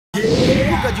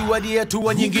Ruka Juu hadi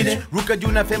hatua nyingine. Ruka Juu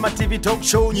na Fema TV talk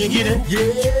show nyingine.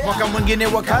 Mwaka mwingine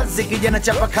wa kazi, kijana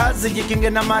chapa kazi, jikinge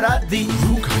na maradhi.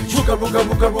 Ruka ruka ruka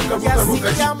ruka ruka ruka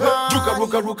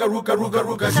ruka ruka ruka ruka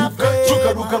ruka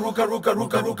ruka ruka ruka ruka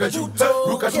ruka ruka juu.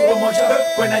 Ruka Juu moja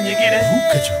kwenda nyingine.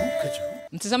 Ruka Juu.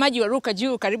 Mtazamaji wa Ruka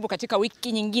Juu, karibu katika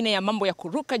wiki nyingine ya mambo ya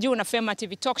kuruka juu na Fema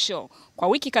TV Talk Show. Kwa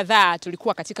wiki kadhaa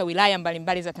tulikuwa katika wilaya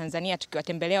mbalimbali za Tanzania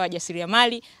tukiwatembelea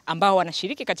wajasiriamali ambao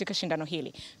wanashiriki katika shindano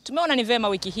hili. Tumeona ni vema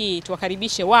wiki hii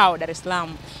tuwakaribishe wao Dar es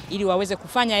Salaam ili waweze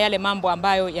kufanya yale mambo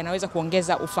ambayo yanaweza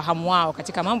kuongeza ufahamu wao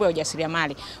katika mambo ya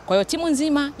ujasiriamali. Kwa hiyo timu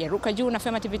nzima ya Ruka Juu na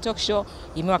Fema TV Talk Show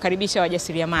imewakaribisha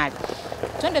wajasiriamali.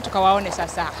 Twende tukawaone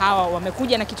sasa hawa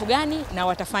wamekuja na kitu gani na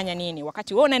watafanya nini.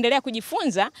 Wakati wao unaendelea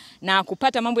kujifunza na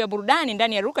kupata mambo ya burudani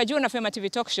ndani ya Ruka Juu na Fema TV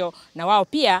Talk Show, na wao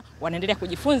pia wanaendelea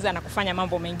kujifunza na kufanya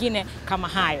mambo mengine kama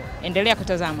hayo. Endelea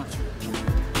kutazama.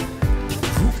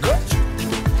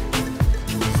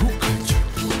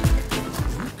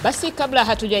 Basi kabla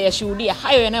hatujayashuhudia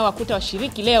hayo yanayowakuta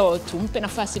washiriki leo, tumpe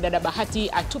nafasi dada Bahati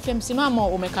atupe msimamo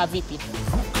umekaa vipi.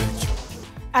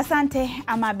 Asante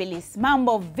Amabilis.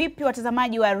 Mambo vipi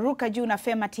watazamaji wa Ruka Juu na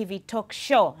Fema TV Talk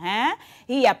Show?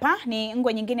 Hii hapa ni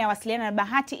ngwe nyingine ya wasiliana na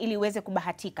Bahati ili uweze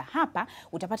kubahatika. Hapa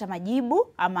utapata majibu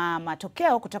ama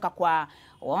matokeo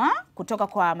kutoka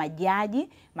kwa majaji,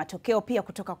 matokeo pia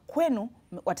kutoka kwenu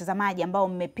watazamaji ambao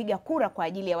mmepiga kura kwa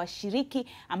ajili ya washiriki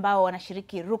ambao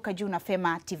wanashiriki Ruka Juu na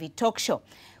Fema TV Talk Show.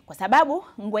 Kwa sababu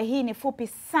ngwe hii ni fupi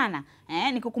sana,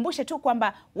 nikukumbushe tu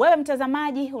kwamba wewe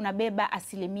mtazamaji unabeba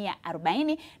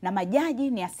 40% na majaji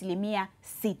ni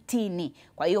 60%.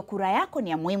 Kwa hiyo kura yako ni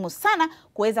ya muhimu sana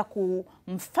kuweza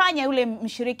kumfanya yule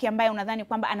mshiriki ambaye unadhani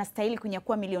kwamba anastahili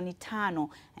kunyakua milioni 5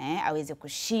 aweze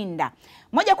kushinda.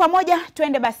 Moja kwa moja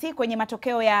tuende basi kwenye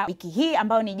matokeo ya wiki hii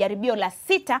ambayo ni jaribio la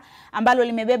 6 ambalo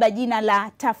limebeba jina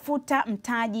la tafuta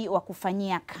mtaji wa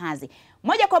kufanyia kazi.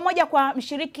 Moja kwa moja kwa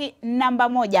mshiriki namba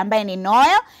 1 ambaye ni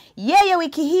Noel. Yeye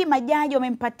wiki hii majaji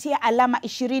wamempatia alama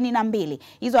 22.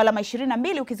 Hizo alama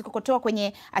 22 ukizikokotoa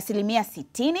kwenye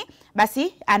 60%,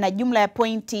 basi ana jumla ya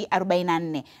pointi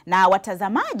 44. Na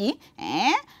watazamaji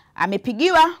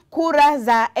amepigiwa kura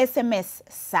za SMS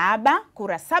 7,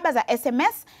 kura 7 za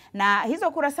SMS, na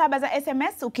hizo kura 7 za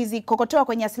SMS ukizikokotoa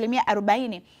kwenye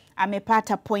 40%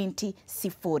 amepata pointi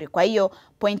 0. Kwa hiyo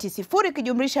pointi 0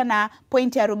 kijumlisha na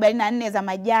pointi 44 za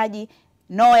majaji,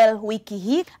 Noel wiki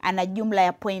hii ana jumla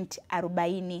ya pointi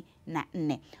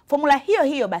 44. Formula hiyo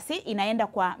hiyo basi inaenda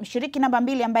kwa mshiriki namba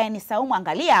 2 ambaye ni Saumu.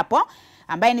 Angalia hapo,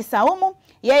 ambaye ni Saumu.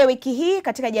 Yeye wiki hii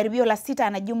katika jaribio la 6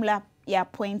 ana jumla ya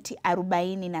pointi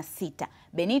 46.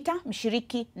 Benita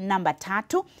mshiriki namba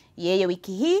 3, yeye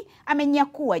wiki hii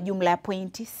amenyakua jumla ya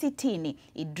pointi 60.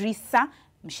 Idrisa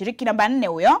mshiriki namba 4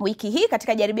 huyo, wiki hii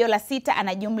katika jaribio la 6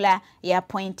 ana jumla ya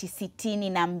pointi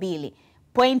 62.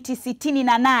 Pointi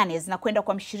 68 zinakwenda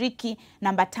kwa mshiriki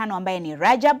namba 5 ambaye ni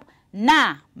Rajab,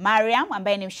 na Mariam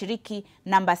ambaye ni mshiriki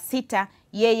namba 6,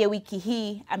 yeye wiki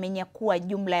hii amenyakua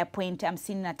jumla ya pointi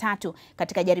 53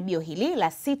 katika jaribio hili la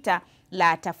 6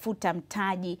 la tafuta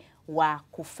mtaji wa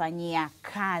kufanyia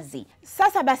kazi.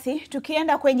 Sasa basi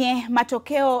tukienda kwenye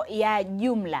matokeo ya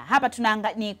jumla. Hapa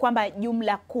ni kwamba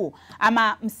jumla kuu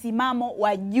ama msimamo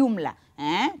wa jumla.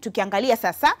 Tukiangalia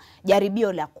sasa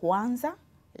jaribio la kwanza,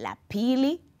 la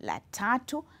pili, la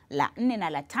 3, la 4 na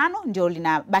la 5 ndio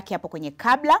linabaki hapo kwenye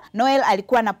kabla. Noel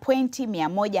alikuwa na pointi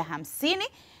 150,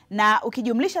 na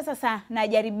ukijumlisha sasa na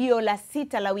jaribio la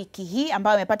 6 la wiki hii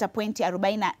ambayo amepata pointi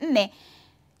 44,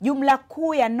 jumla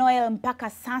kuu ya Noel mpaka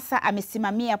sasa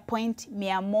amesimamia point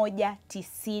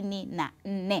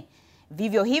 194.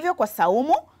 Vivyo hivyo kwa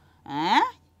Saumu,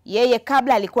 yeye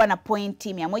kabla alikuwa na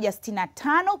pointi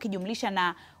 165, ukijumlisha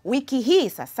na wiki hii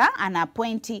sasa ana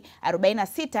pointi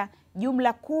 46.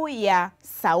 Jumla kuu ya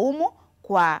Saumu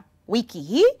kwa wiki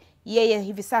hii yeye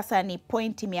hivi sasa ni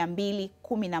pointi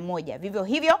 211. Vivyo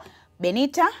hivyo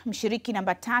Benita mshiriki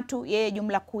namba 3, yeye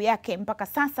jumla kuu yake mpaka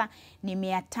sasa ni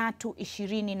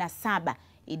 327.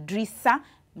 Idrisa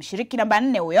mshiriki namba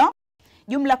 4 huyo,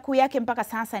 jumla kuu yake mpaka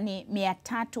sasa ni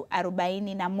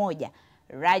 341.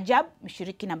 Rajab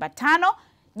mshiriki namba 5,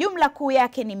 jumla kuu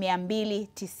yake ni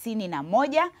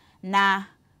 291, na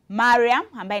Mariam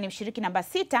ambaye ni mshiriki namba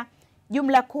 6,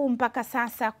 jumla kuu mpaka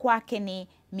sasa kwake ni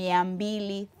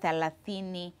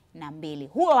 232.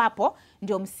 Huo hapo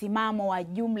ndio msimamo wa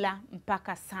jumla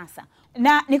mpaka sasa.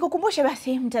 Na nikukumbushe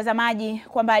basi mtazamaji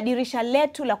kwamba dirisha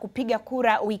letu la kupiga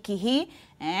kura wiki hii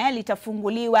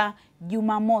litafunguliwa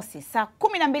Jumamosi saa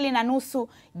 12:30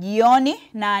 jioni,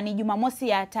 na ni Jumamosi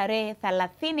ya tarehe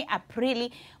 30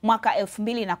 Aprili mwaka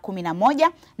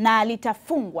 2011, na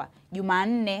litafungwa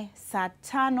Jumanne saa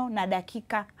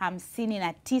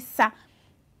 5:59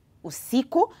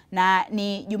 usiku, na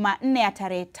ni Jumanne ya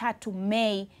tarehe 3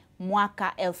 Mei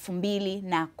mwaka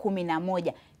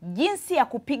 2011. Jinsi ya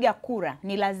kupiga kura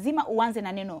ni lazima uanze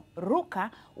na neno ruka,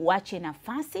 uache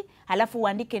nafasi, halafu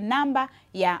uandike namba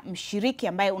ya mshiriki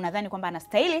ambaye unadhani kwamba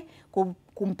anastahili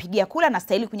kumpigia kura,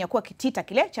 anastahili kunyakua kitita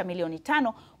kile cha milioni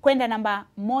 5 kwenda namba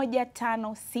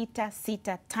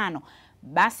 15665.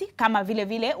 Basi kama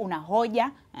vile una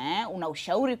hoja, una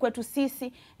ushauri kwetu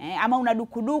sisi, ama una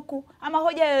dukuduku, ama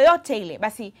hoja yoyote ile,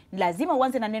 basi lazima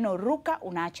uanze na neno ruka,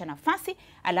 unaacha nafasi,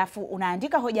 alafu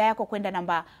unaandika hoja yako kwenda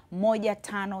namba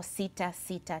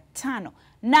 15665.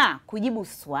 Na kujibu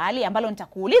swali ambalo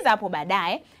nitakuuliza hapo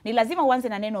baadaye, ni lazima uanze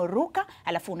na neno ruka,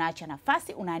 alafu unaacha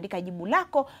nafasi, unaandika jibu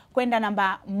lako kwenda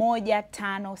namba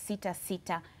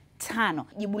 15665.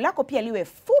 Jibu lako pia liwe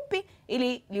fupi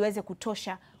ili liweze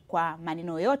kutosha kwa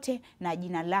maneno yote, na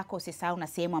jina lako usisahau na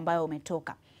sehemu ambayo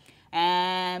umetoka.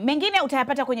 Mengine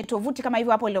utayapata kwenye tovuti kama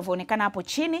hivyo hapo ilivyoonekana hapo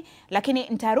chini, lakini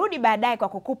nitarudi baadaye kwa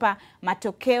kukupa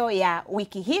matokeo ya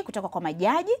wiki hii kutoka kwa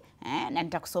majaji, na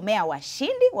nitakusomea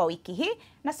washindi wa wiki hii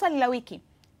na swali la wiki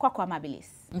kwa Mabilis.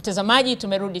 Mtazamaji,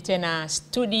 tumerudi tena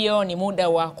studio, ni muda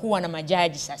wa kuwa na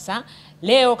majaji sasa.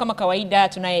 Leo kama kawaida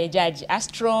tunaye Judge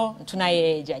Astro,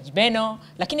 tunaye Judge Beno,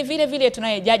 lakini vile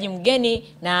tunaye jaji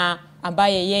mgeni na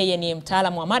ambaye yeye ni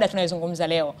mtaalamu wa mada tunayozungumza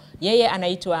leo. Yeye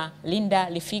anaitwa Linda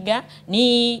Lifiga.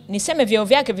 Niseme vyeo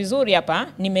vyake vizuri hapa,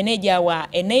 ni meneja wa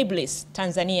Enablers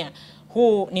Tanzania.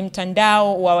 Huu ni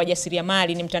mtandao wa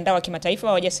wajasiriamali, ni mtandao wa kimataifa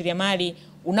wa wajasiriamali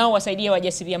unaowasaidia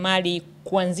wajasiriamali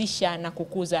kuanzisha na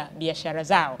kukuza biashara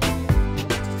zao.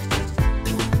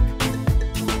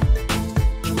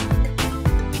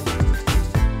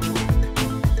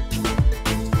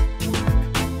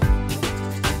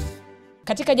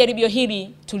 Katika jaribio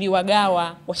hili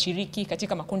tuliwagawa washiriki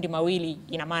katika makundi mawili,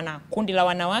 ina maana kundi la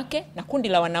wanawake na kundi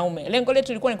la wanaume. Lengo letu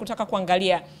lilikuwa ni kutaka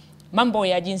kuangalia mambo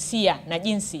ya jinsia na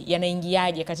jinsi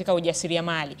yanaingiaje katika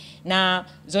ujasiriamali. Na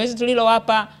zoezi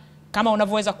tulilowapa, kama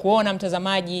unavyoweza kuona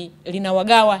mtazamaji,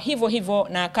 linawagawa hivyo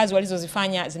na kazi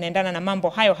walizozifanya zinaendana na mambo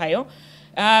hayo.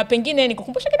 Pengine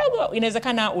nikukumbusha kidogo,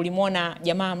 inawezekana ulimwona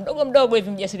jamaa mdogo hivi,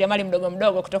 mjasiriamali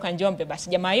mdogo kutoka Njombe. Basi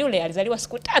jamaa yule alizaliwa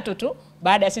siku 3 tu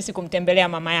baada ya sisi kumtembelea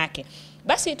mama yake.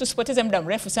 Basi tusipoteze muda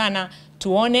mrefu sana,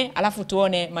 tuone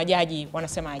majaji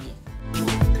wanasemaje.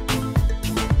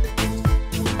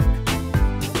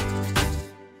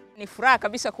 Ni furaha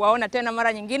kabisa kuwaona tena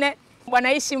mara nyingine.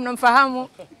 Bwana Ishi mnamfahamu,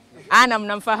 Ana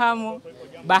mnamfahamu,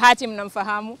 Bahati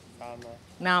mnamfahamu.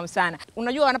 Naam sana.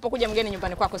 Unajua anapokuja mgeni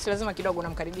nyumbani kwako si lazima kidogo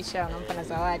unamkaribisha, unampa na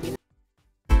zawadi.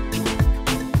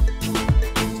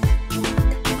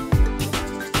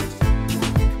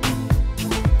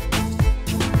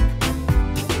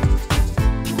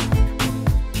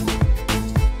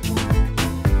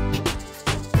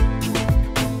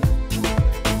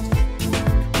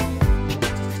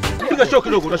 Show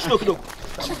kidogo.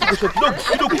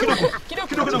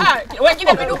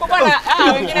 Wengine viduko bwana,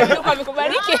 wengine viduko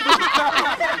wamekubariki.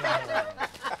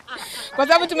 Kwa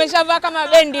sababu tumeshavaa kama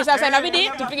bendi sasa inabidi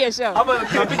tupige show. Hapa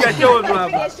tunapiga show ndo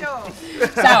hapa.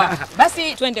 Sawa.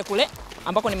 Basi twende kule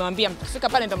ambako nimewambia mtafika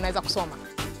pale ndio mnaweza kusoma.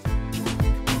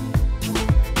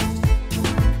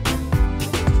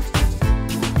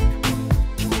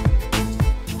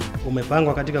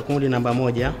 Umepangwa katika kundi namba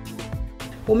 1.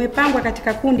 Umepangwa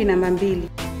katika kundi namba 2.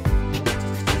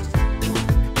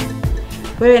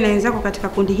 Wewe na wenzako katika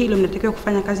kundi hilo mnatakiwa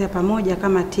kufanya kazi ya pamoja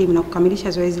kama timu na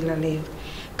kukamilisha zoezi la leo.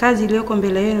 Kazi iliyoko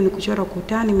mbele yenu ni kuchora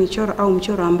ukutani michoro au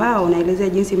mchoro ambao unaelezea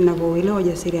jinsi mnavyoelewa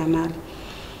ujasiriamali.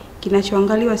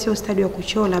 Kinachoangaliwa sio stadi wa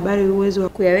kuchora bali uwezo wa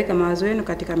kuyaweka mawazo yenu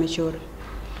katika michoro.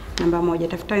 Namba 1,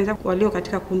 tafuta wenzako walio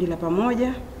katika kundi la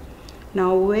pamoja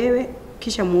na wewe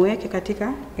kisha muweke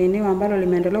katika eneo ambalo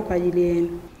limeandaliwa kwa ajili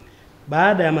yenu.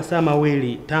 Baada ya masaa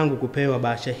 2 tangu kupewa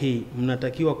bahasha hii,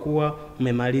 mnatakiwa kuwa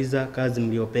mmemaliza kazi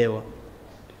mliopewa.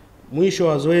 Mwisho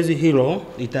wa zoezi hilo,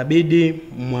 itabidi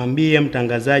mwambie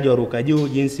mtangazaji wa Ruka Juu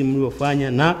jinsi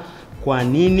mliofanya na kwa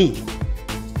nini.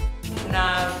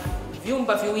 Kuna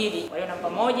vyumba viwili, walio namba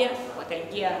 1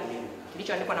 wataingia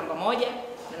kilichoandikwa namba 1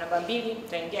 na namba 2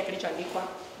 wataingia kilichoandikwa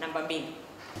namba 2.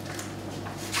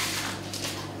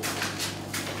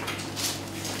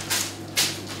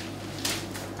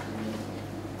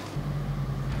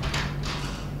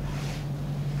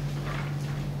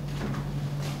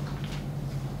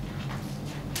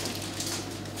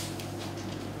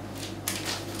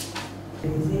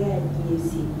 Elezea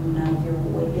jinsi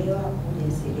mnavyoelewa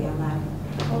ujasiriamali.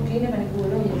 Okay, ndio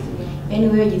kuelewa ujasiriamali. Yaani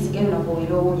wewe jinsi gani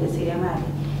unavyoelewa ujasiriamali,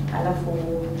 alafu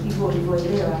hivyo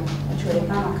ulivyoelewa uchore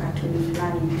kama katuni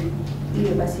fulani hivi.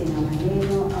 Ile basi ina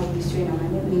maneno au isiwe na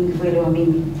maneno nilivyoelewa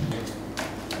mimi.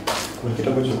 Kuna kitu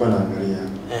ambacho nilikuwa naangalia.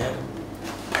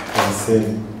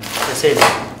 Penseli. Penseli.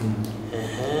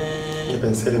 Ni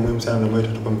penseli muhimu sana ambayo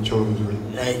itatupa mchoro mzuri.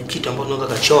 Na kitu ambacho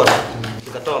tunaweza kuchora.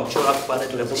 Tukatoa mchoro hapo baadaye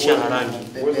tunabadilishana rangi.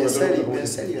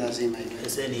 Penseli lazima iwe.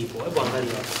 Penseli ipo. Hebu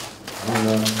angalia hapo.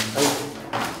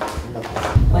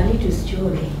 Kwa nini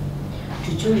tusichore?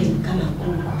 Tuchore kama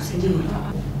kuku, si ndio?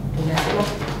 Tunasema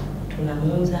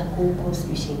tunamuuza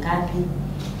kuku shingapi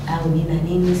au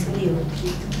nini, si ndio?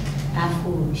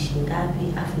 Afu shingapi,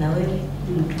 afu na wewe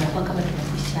tunakuwa kama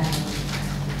tunabishana.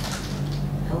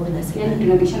 Au unasema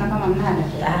tunabishana kama mnada?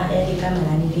 Yaani kama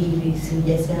nani hivi, si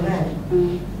ujasiriamali.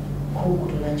 Kuku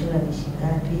tunachora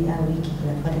shingapi au hiki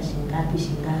kinafuata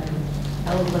shingapi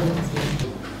au kwa nini?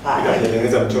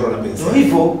 Inatengeneza mchoro na penseli. Ndio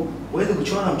hivyo. Uweze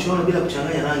kuchora mchoro bila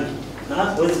kuchanganya rangi. Na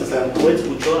hapo uweze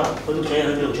kuchora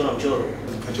rangi bila kuchora mchoro.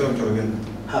 Kuchora mchoro gani?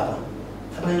 Hapa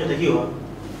inatakiwa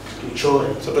tuchore.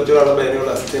 Sasa tuchora labda eneo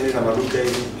la stendi na maduka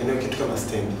hivi, eneo kitu kama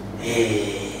stendi.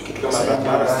 Kitu kama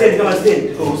barabara. Stendi kama stendi.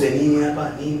 Tuuze nini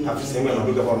hapa nini? Hapo sehemu ya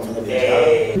maduka kwa wanafanya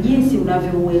biashara. Jinsi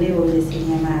unavyouelewa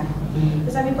ujasiriamali.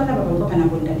 Sasa mimi kwanza baba mkopa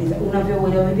nakuendaliza.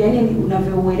 Unavyouelewa vipi? Yaani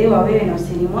unavyouelewa wewe na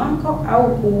usini mwako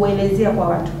au kuuelezea kwa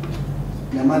watu?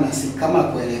 Na maana si kama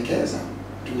kuelekeza,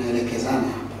 tunaelekezana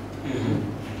hapa.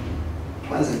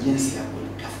 Kwanza jinsi ya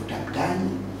kutafuta mtaji,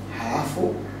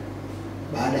 halafu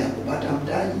baada ya kupata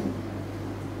mtaji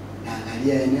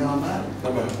naangalia eneo ambalo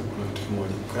labda kuna kitu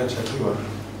kimoja. Kinachotakiwa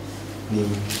ni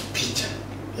picha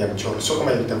ya mchoro. Sio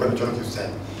kama itakuwa mchoro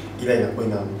kiusani, ila inakuwa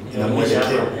ina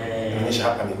mwelekeo. Inaonyesha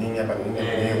hapa ni nini, hapa ni nini,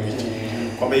 hapa ni hiyo picha.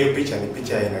 Kwamba hiyo picha ni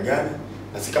picha ya aina gani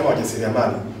na si kama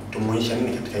wajasiriamali tumuonyesha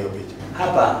nini katika hiyo picha.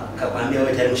 Hapa kakwambia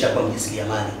wewe tayari umeshakuwa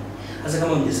mjasiriamali. Sasa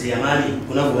kama mjasiriamali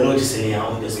unavyoelewa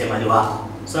ujasiriamali wako.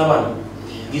 Sawa bwana?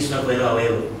 Jinsi unavyoelewa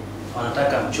wewe.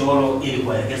 Wanataka mchoro ili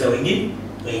kuwaelekeza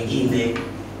wengine.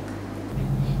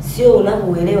 Sio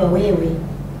unavyoelewa wewe.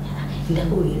 Ndio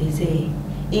uelezee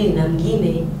ili na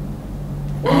mwingine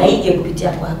aige kupitia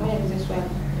kwako.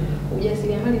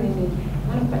 Ujasiriamali ni nini?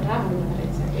 Maana kupata hapo ndio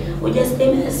unapata.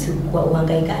 Ujasiriamali si kwa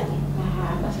uhangaikaji.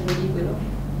 Basi nijibu hilo.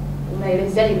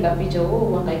 Unaelezeaje kwa picha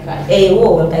uhangaikaji?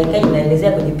 Huo uhangaikaji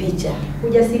unaelezea kwenye picha.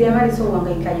 Ujasiriamali sio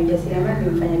uhangaikaji, ujasiriamali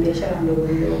ni mfanya biashara ndogo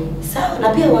ndogo. Sawa, na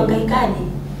pia uhangaikaji.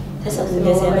 Sasa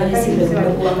ujasiriamali si ndio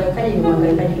uhangaikaji ni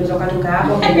uhangaikaji ndio kutoka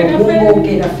hapo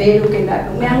ukienda feli ukienda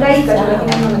umehangaika tu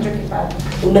lakini huna unachokipata.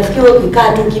 Unafikiri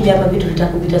ukikaa tu kimya hapa vitu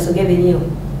vitasogea wenyewe?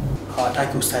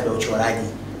 Hawataki ustadi wa uchoraji.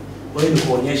 Wewe ni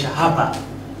kuonyesha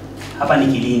hapa ni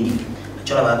kilindi.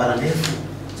 Nachora barabara ndefu.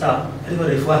 Sawa? Ile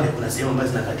refu wake kuna sehemu ambazo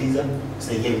zinakatiza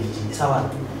zingia vijijini. Sawa?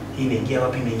 Hii imeingia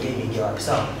wapi, imeingia wapi.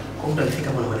 Sawa? Kwa mtu akifika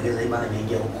hapo anaelekeza hii bana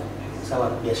imeingia huko.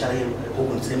 Sawa? Biashara hiyo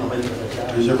huko ni sehemu ambayo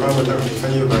tunataka. Kisha kama nataka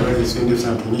kufanya hiyo barabara isiende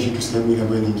sana tuonyeshe tu sehemu ile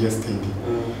ambayo inaingia stendi.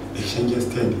 Ikishaingia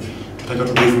stendi tutaka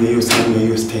tubezi na hiyo sehemu ya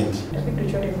hiyo stendi.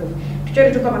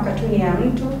 Tuchore tu kama katuni ya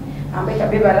mtu ambaye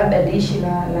kabeba labda dishi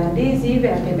la ndizi hivi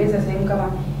anatembeza sehemu kama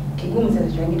kigumu sasa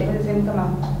tuangetembeza sehemu kama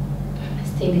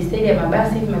stendi ya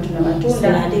mabasi hivi matunda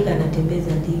anaandika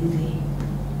anatembeza ndizi.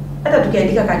 Hata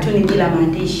tukiandika katuni bila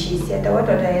maandishi si hata watu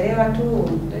wataelewa tu.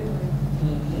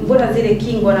 Mbona zile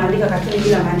kingo wanaandika katuni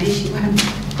bila maandishi bwana?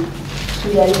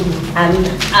 Tujaribu. Amina.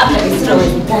 Hapa sisi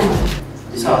tunawezekana.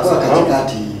 sawa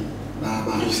katikati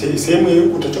barabara. Sehemu ya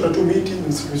huku utachora tu miti,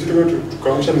 msitu wetu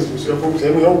tukaamsha msitu hapo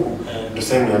sehemu ya huku ndio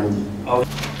sehemu ya mji.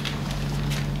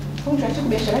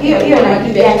 Hiyo na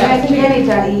kijani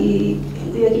tali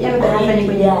kijana anafanya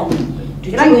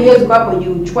kijani. Rangi hiyo ziko hapo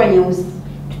juu, chukua nyeusi.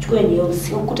 Tuchukue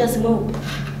nyeusi. Ukuta si mweupe.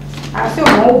 Sio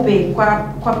mweupe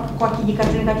kwa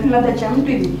kijikatuni labda cha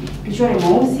mtu hivi tuchore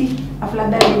mweusi, afu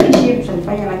labda ndishi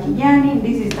tutafanya la kijani,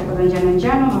 ndizi zitakuwa za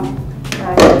njano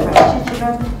na parachichi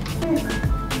labda.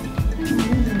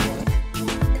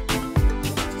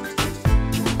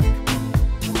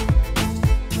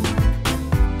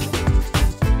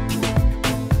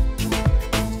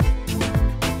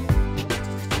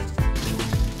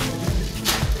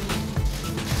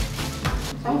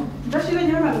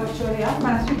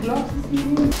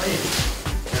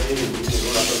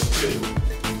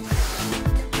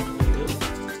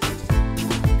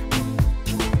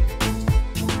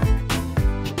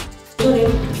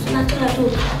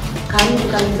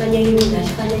 Kamifanya hivi,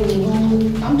 nashifanya miguu,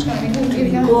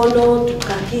 mikono,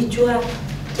 tukakichwa.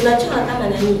 Tunachora kama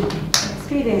na nini?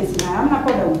 Experience na hamna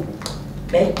poda huko.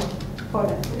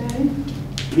 Poda.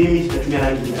 Mimi nitatumia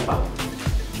rangi hapa.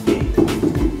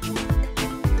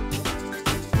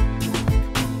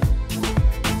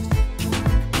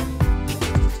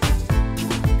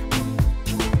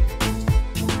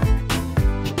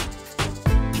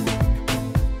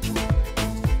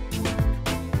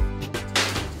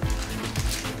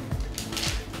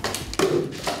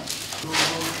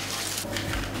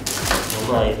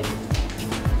 Kwa hiyo.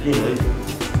 Hivyo.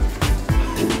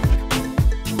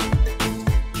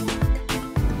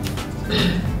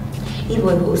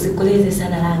 Hivyo usikoleze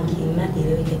sana rangi, mradi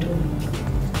ileweke tu.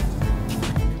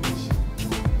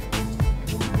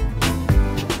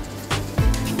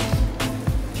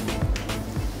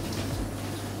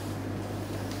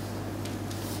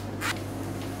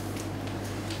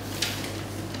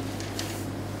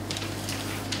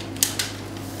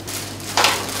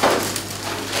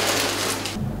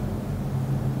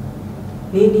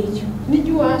 Nini hicho?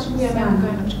 Nijua asubuhi ya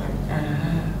mangana kutoka.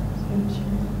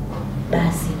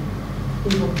 Basi.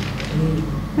 Hivyo.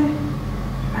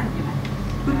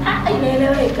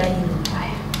 Inaeleweka hilo.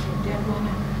 Haya. Ndio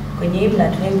bwana. Kwenye hii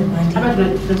mnatuembe maandiko. Hapa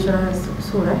tunachora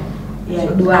sura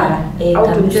ya duara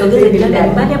au tumsogeze vile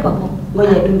mbali hapo hapo.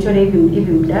 Ngoja tumchore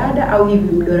hivi mdada au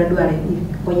hivi mduara hivi.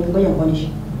 Ngoja kuonyesha.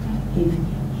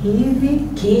 Hivi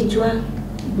kichwa,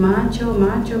 macho,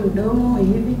 mdomo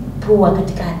hivi, pua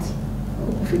katikati.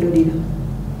 Fidodino.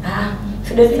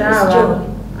 Fidodino sio.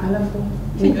 Alafu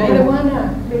ile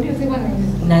bwana, ndio sema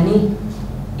nani?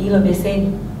 Hilo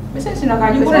beseni. Beseni sina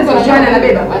kaji. Kuna mtu anajana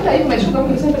anabeba. Hata hivi unashuka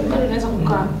huko sasa bado unaweza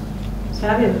kukaa.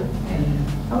 Sawa beba.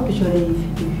 Au tuchore hivi.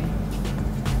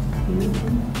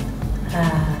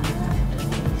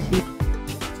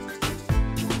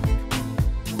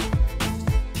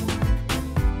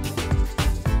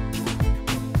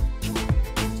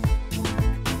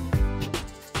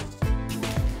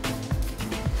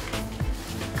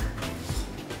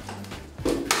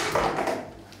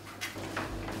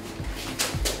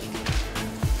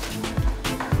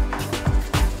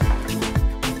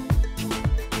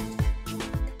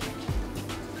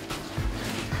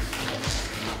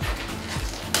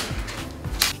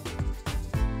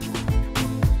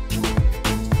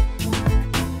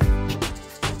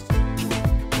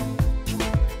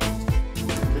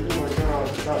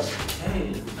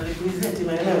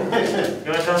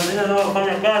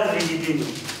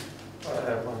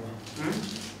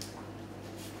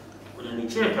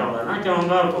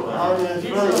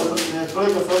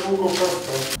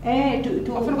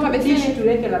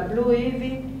 Tuweke la blue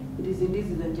hivi, ndizi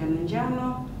za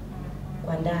njano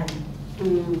kwa ndani.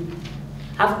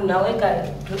 Alafu tunaweka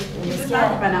umesikia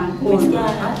hapa na mkono.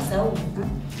 Saumu.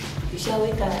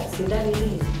 Tushaweka sindani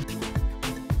hizi.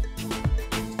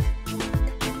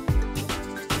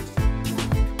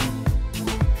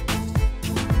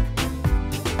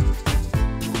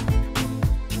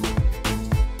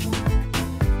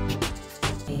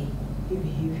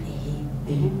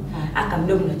 Aka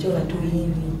mdomo unachora tu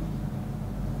hivi.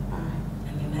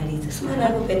 Amemaliza. Sio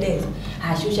anapendeza.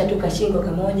 Ashusha tu kashingo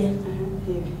kamoja.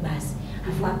 Hivi. Basi.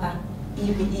 Afu hapa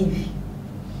hivi.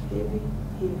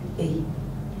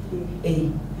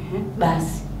 Hivi.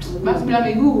 Basi. Basi bila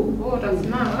miguu, wewe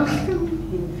utasimama.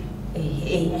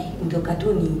 Ndio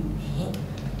katuni.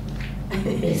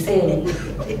 Beseni.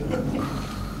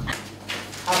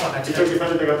 Hapa katika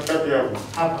kipande cha katikati hapo.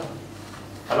 Hapa.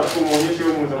 Alafu muonyeshe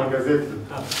huko za magazeti.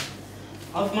 Hapa.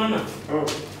 Alafu maana?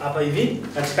 Hapa hivi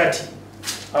katikati.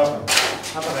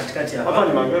 Hapa katikati hapa. Hapa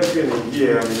ni magari pia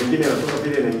yanaingia, mengine yanatoka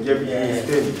pale yanaingia kwenye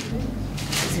stendi.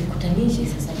 Zikutanishe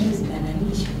sasa hivi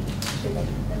zikananishe.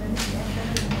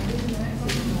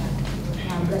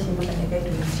 Ambla shamba katika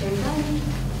yetu ni shambani.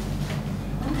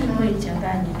 Wewe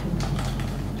changanya tu.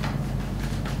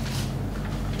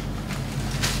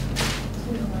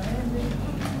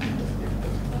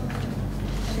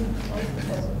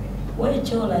 Wewe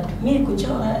chora tu. Mimi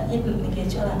kuchora hivi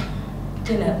nikichora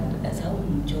tena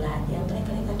Saumu mchoraji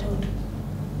anataka katoto.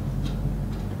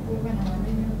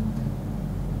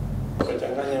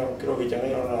 Ukachanganya kilo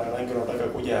kichanganya na rangi unataka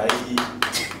kuja haiji.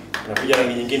 Unakuja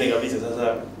rangi nyingine kabisa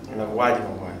sasa inakuwaje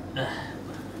mambo haya?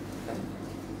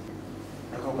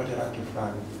 Nakopata rangi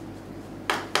fulani.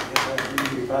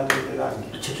 Hivi vipande vya rangi.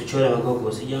 Tuchore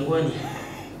magogo si jangwani.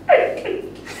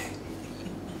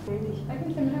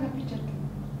 Lakini tumeona picha tu.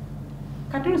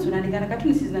 Katuni unaandika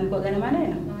katuni sisi zinaandikwa gani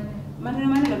maneno?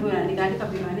 Maneno tu unaandika kwa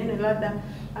maneno labda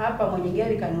hapa mwenye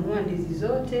gari kanunua ndizi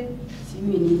zote,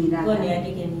 sijui nini labda. Kwa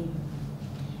niandike nini?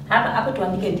 Hapa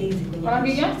tuandike ndizi kwenye.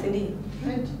 Rangi gani?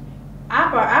 Ndio.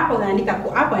 Hapa unaandika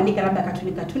hapo andika labda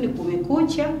katuni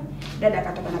kumekucha, dada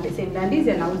katoka na beseni la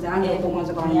ndizi anauza ange kwa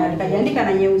mwanzo kwa nyanya. Kaandika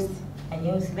na nyeusi. Na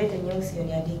nyeusi lete nyeusi hiyo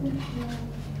niandike.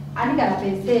 Andika na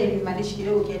penseli maandishi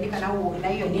kidogo ukiandika na huo na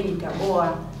hiyo nini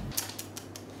itaboa.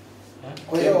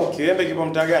 Kwa hiyo kiembe kipo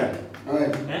mtaa gani?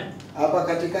 Hapa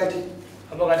katikati.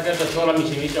 Hapa katikati tutachora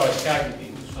mishemishe washikaji.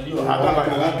 Unajua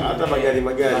hata magari.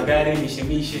 Magari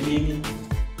mishemishe nini?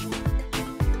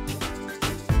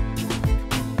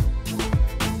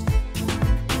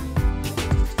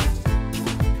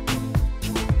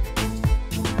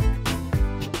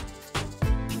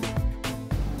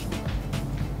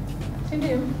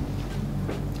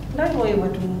 Ndio. Ndio hivyo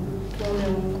tu. Tuone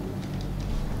Mungu.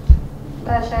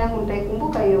 Basha yangu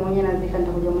nitaikumbuka hiyo mwenyewe na zika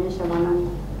nitakuja muonyesha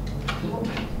mwanangu.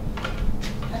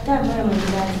 Hata mara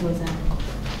mwingine mwenzangu.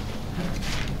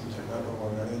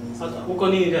 Sasa uko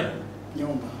nini tena?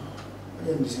 Nyumba.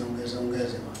 Ngoja nisiongeze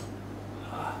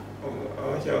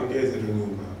Acha ongeze tu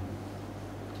nyumba.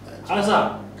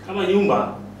 Sasa kama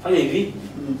nyumba fanya hivi.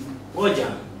 Ngoja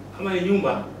kama ni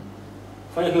nyumba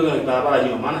fanya kitu kama barabara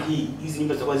nyuma, maana hizi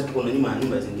nyumba zitakuwa ziko na nyuma ya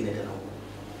nyumba zingine tena huko.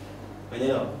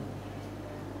 Unaelewa?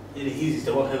 Ili hizi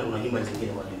zitakuwa tena kuna nyumba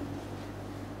zingine kwa nyuma.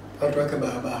 watu wake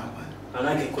barabara.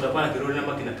 Maana kutakuwa na kiroli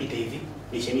namba kinapita hivi,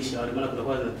 mishemisha wale, maana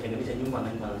kutakuwa zinatenganisha nyumba na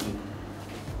nyumba na nyumba.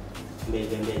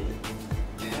 Mbele.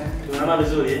 Tunaona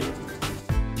vizuri eh?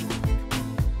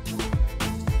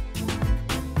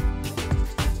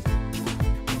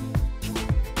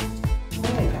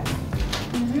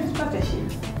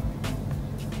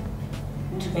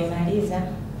 Tumemaliza.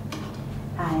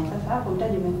 Haya, sasa hapo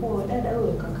mtaji umekuwa dada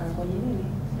huyo kaka kwenye nini?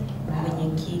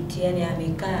 Kwenye kiti, yani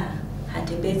amekaa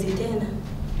hatembezi tena.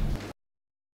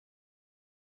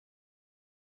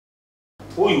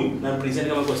 Huyu na present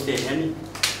kama kwa stage, yani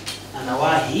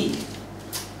anawahi,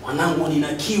 mwanangu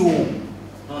nina kiu.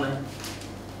 Unaona?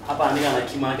 Hapa andika na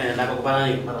kiu yake anataka kupata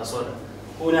nini? Kupata soda.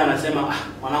 Huyu anasema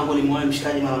mwanangu ni mwae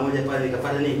mshikaji mara moja pale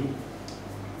nikapata nini?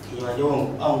 Kinywaji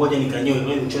au ngoja nikanyoe,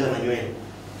 ngoja nicheze na nywele.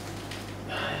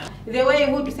 The way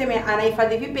huyu tuseme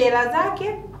anahifadhi vipi hela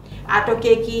zake,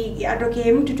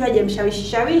 atokee mtu tu aje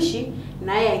mshawishi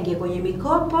naye aingie kwenye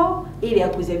mikopo ili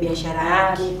akuze biashara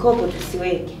yake. Mikopo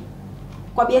tusiweke.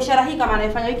 Kwa biashara hii kama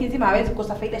anayefanya wiki nzima hawezi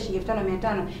kukosa faida shilingi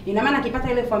 5,500. Ina maana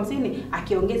akipata ile 50,000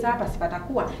 akiongeza hapa sipata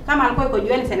kuwa. Kama alikuwa yuko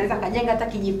juani sasa anaweza kajenga hata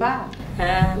kijipaa.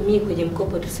 Mimi kwenye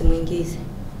mkopo tusimuingize.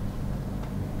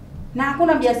 Na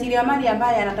hakuna mjasiriamali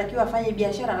ambaye anatakiwa afanye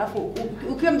biashara alafu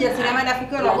ukiwa mjasiriamali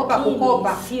afikiwa unaogopa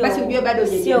kukopa, basi ujue bado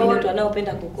hujajiamini. Sio wote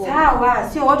wanaopenda kukopa. Sawa,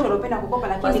 sio wote wanaopenda kukopa,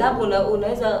 lakini kwa sababu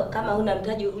unaweza kama huna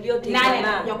mtaji uliotegemea. Nani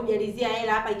anakuja kujalizia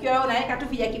hela hapa ikiwa wewe unaweka tu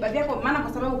vijakiba vyako, maana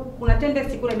kwa sababu kuna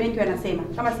tendency kule benki wanasema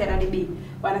kama CRDB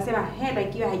wanasema hela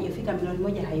ikiwa haijafika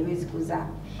milioni 1 haiwezi kuzaa.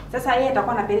 Sasa yeye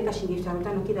atakuwa anapeleka shilingi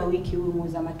 5,500 kila wiki huyu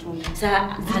muuza matunda. Sasa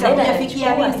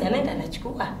anafikia nini? Anaenda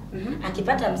anachukua.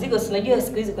 Akipata mzigo, si unajua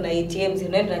siku hizi kuna ATMs,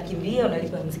 unaenda nakimbia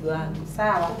unalipa mzigo wako.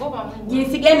 Sawa.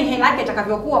 Jinsi gani hela yake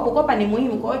itakavyokuwa, kukopa ni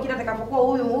muhimu. Kwa hiyo kila atakapokuwa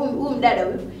huyu mdada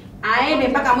huyu aende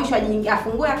mpaka mwisho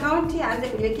afungue account, aanze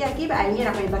kujiwekea akiba, aingie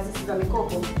na kwenye taasisi za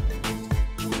mikopo.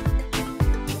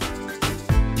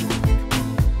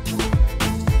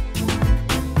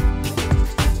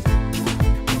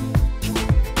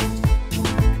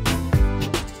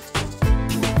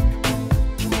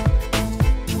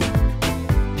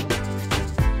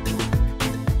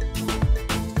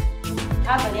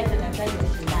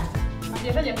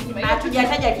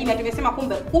 Hatujataja kimya, tumesema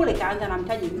kumbe kule kaanza na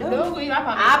mtaji mdogo.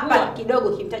 Hapa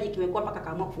kidogo kimtaji kimekuwa mpaka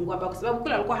kaamua kufungua hapa kwa sababu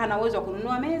kule alikuwa hana uwezo wa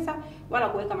kununua meza wala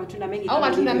kuweka matunda mengi au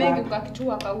matunda mengi kwa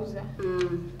kichua akauza.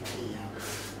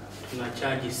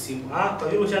 Tunachaji simu. Kwa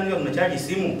hiyo ushaanza tunachaji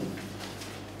simu.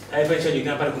 Taifa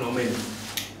ishajulikana pale kuna umeme.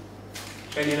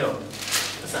 Shanielewa?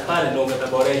 Sasa pale ndio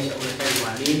ungetaboresha unachaji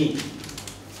kwa nini?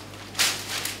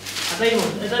 Hata hivyo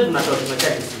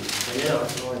tunachaji simu. Unaelewa?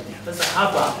 Sasa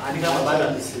hapa andika hapa baada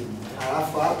ya simu.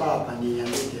 Alafu hapa ni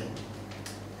andike.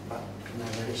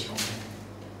 Tunazalisha umeme.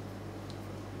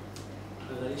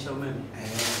 Tunazalisha umeme?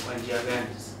 Kwa njia gani?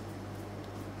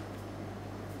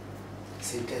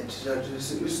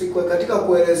 Siku katika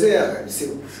kuelezea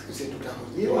sisi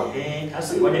tutahojiwa.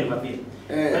 Sasa ngoja nikwambie.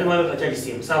 Yaani wewe unachaji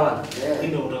simu, sawa?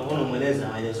 Ndio utaona mueleza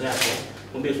maelezo yako.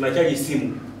 Mwambie tunachaji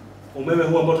simu. Umeme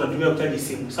huu ambao tunatumia kuchaji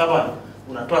simu, sawa?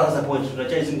 Unatoa sasa point,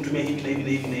 tunachaji simu kutumia hivi na hivi na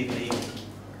hivi na hivi na hivi.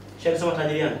 Shakisema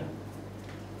tajiri yangu.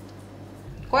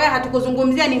 Kwa hiyo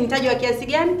hatukuzungumzia ni mtaji wa kiasi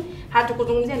gani,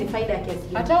 hatukuzungumzia ni faida ya kiasi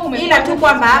gani. Ila tu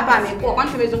kwamba hapa amekuwa.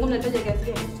 Kwani tumezungumza mtaji wa kiasi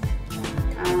gani?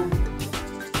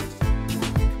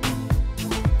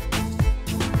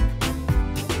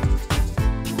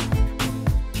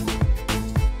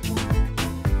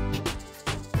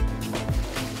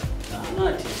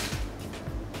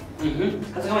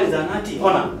 Sasa kama ni zanati,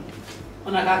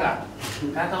 ona kaka.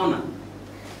 Kaka ona.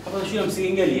 Hapa shule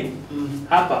msingi ngeli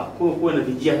hapa kuwe na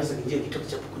vijia sasa kijia kitoto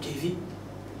cha kukuja hivi.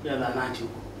 Ya zanati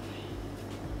huko.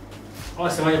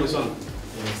 Semaje kusoma?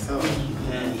 Sawa.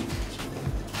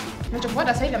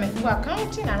 Mtafuata sasa hivi amefungua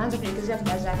account na anaanza kujiwekezea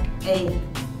akiba zake.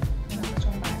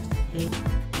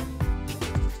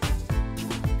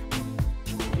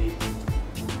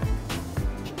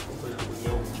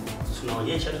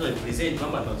 Tunaonyesha tu represent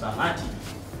kwamba ndo zamati.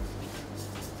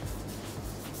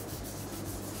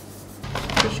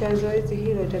 Kisha zoezi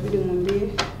hilo itabidi mwambie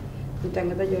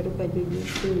utangazaji wa Ruka Juu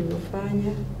jinsi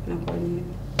nilivyofanya na kwa nini.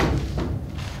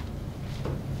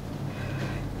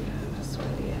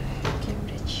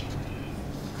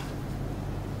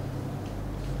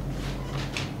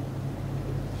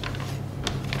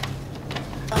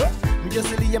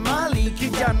 Mjasiriamali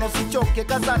kijana usichoke,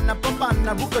 kazana,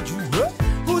 pambana, ruka juu.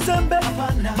 Uzembe,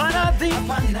 maradhi,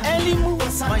 elimu,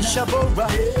 maisha bora.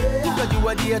 Ruka juu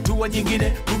hadi hatua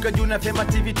nyingine. Ruka Juu na Fema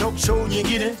TV talk show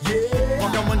nyingine.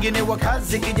 Mwaka mwingine wa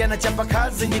kazi, kijana chapa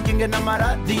kazi, jikinge na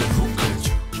maradhi. Ruka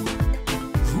juu,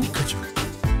 ruka juu,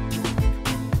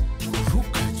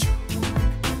 ruka juu,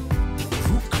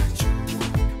 ruka juu,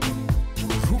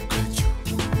 ruka juu,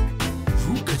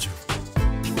 ruka juu.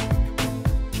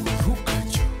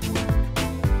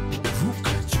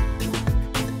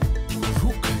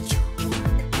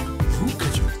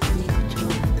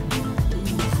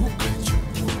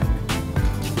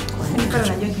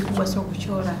 Najua kikubwa sio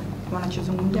kuchora.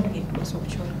 Wanachozungumzia kikubwa sio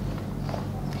kuchora.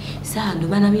 Sawa, ndio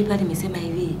maana mimi pale nimesema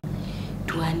hivi.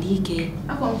 Tuandike.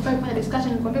 Hapo mfanye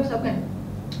discussion nikwambia kwa sababu gani?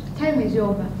 Time is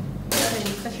over.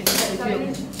 Discussion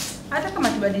is Hata kama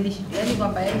tubadilishe, yani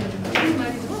kwamba yani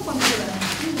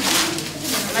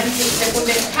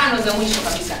sekunde 5 za mwisho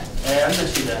kabisa. Hamna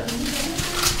shida.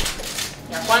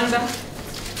 Ya kwanza,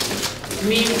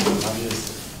 mimi.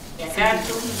 Ya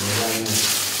tatu,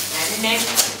 ya nne,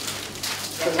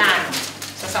 ya tano.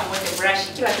 Sasa mweke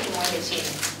brush, kila kitu mweke chini.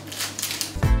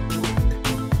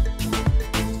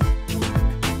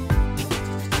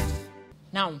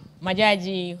 Naam,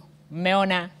 majaji,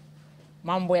 mmeona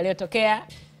mambo yaliyotokea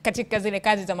katika zile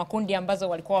kazi za makundi ambazo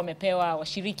walikuwa wamepewa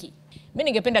washiriki. Mimi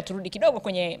ningependa turudi kidogo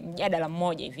kwenye mjadala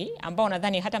mmoja hivi ambao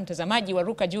nadhani hata mtazamaji wa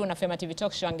Ruka Juu na Fema TV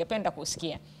Talk Show angependa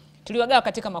kusikia. Tuliwagawa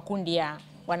katika makundi ya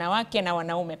wanawake na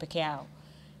wanaume peke yao.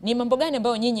 Ni mambo gani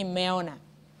ambayo nyinyi mmeona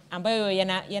ambayo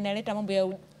yanaleta mambo ya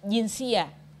jinsia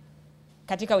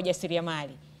katika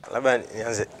ujasiriamali? Labda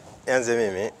nianze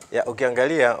mimi.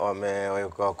 Ukiangalia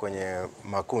wamewekwa kwenye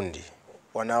makundi.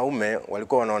 Wanaume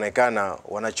walikuwa wanaonekana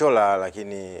wanachola,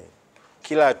 lakini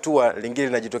kila hatua lingine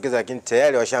linajitokeza, lakini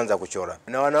tayari washaanza kuchora.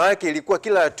 Na wanawake ilikuwa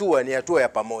kila hatua ni hatua ya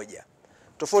pamoja.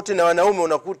 Tofauti na wanaume,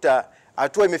 unakuta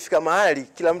hatua imefika mahali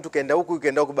kila mtu kaenda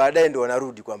huku, baadaye ndio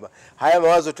wanarudi kwamba haya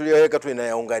mawazo tuliyoweka tu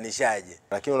inayaunganishaje.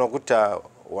 Lakini unakuta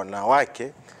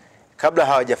wanawake kabla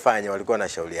hawajafanya walikuwa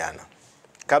wanashauriana.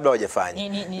 Kabla hawajafanya.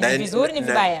 Ni vizuri, ni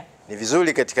vibaya? Ni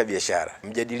vizuri katika biashara.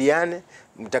 Mjadiliane,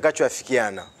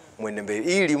 mtakachoafikiana mwende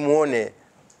mbele ili muone,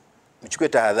 mchukue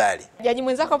tahadhari. Jaji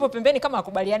mwenzako hapo pembeni kama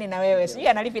akubaliani na wewe, sijui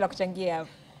ana lipi la kuchangia hapo.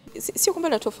 Sio kwamba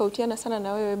natofautiana sana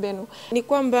na wewe Beno. Ni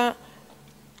kwamba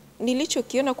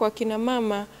nilichokiona kwa kina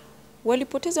mama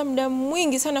walipoteza muda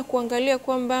mwingi sana kuangalia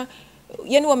kwamba,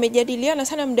 yani wamejadiliana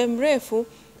sana muda mrefu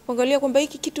kuangalia kwamba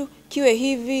hiki kitu kiwe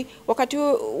hivi.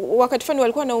 Wakati fulani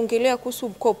walikuwa wanaongelea kuhusu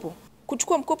mkopo.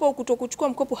 Kuchukua mkopo au kutokuchukua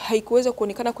mkopo haikuweza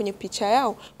kuonekana kwenye picha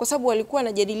yao kwa sababu walikuwa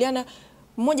wanajadiliana.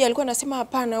 Mmoja alikuwa anasema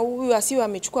hapana, huyu asiwe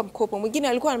amechukua mkopo. Mwingine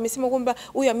alikuwa amesema kwamba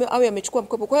huyu awe amechukua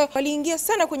mkopo. Kwa hiyo waliingia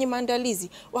sana kwenye maandalizi,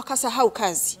 wakasahau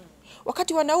kazi.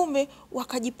 Wakati wanaume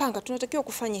wakajipanga, tunatakiwa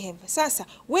kufanya hivi. Sasa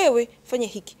wewe fanya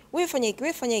hiki, wewe fanya hiki,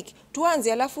 wewe fanya hiki.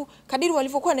 Tuanze, alafu kadiri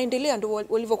walivyokuwa naendelea ndio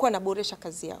walivyokuwa naboresha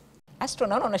kazi yao. Astro,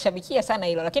 naona unashabikia sana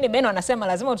hilo, lakini Beno anasema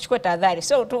lazima uchukue tahadhari,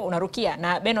 sio tu unarukia,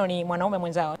 na Beno ni mwanaume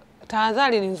mwenzao.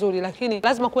 Tahadhari ni nzuri, lakini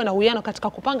lazima kuwe na uwiano katika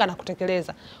kupanga na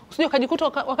kutekeleza. Usije ukajikuta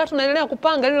wakati unaendelea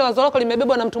kupanga lile wazo lako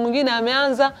limebebwa na mtu mwingine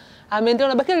ameendelea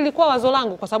na baki lilikuwa wazo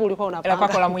langu kwa sababu ulikuwa unapanga. La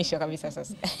kwako la mwisho kabisa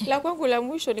sasa. La kwangu la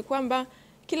mwisho ni kwamba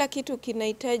kila kitu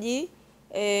kinahitaji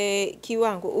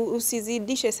kiwango.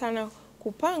 Usizidishe sana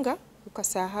kupanga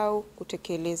ukasahau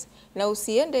kutekeleza, na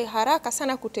usiende haraka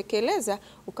sana kutekeleza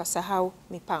ukasahau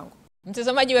mipango.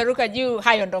 Mtazamaji wa Ruka Juu,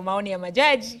 hayo ndo maoni ya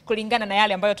majaji kulingana na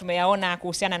yale ambayo tumeyaona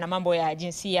kuhusiana na mambo ya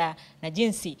jinsia na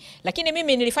jinsi. Lakini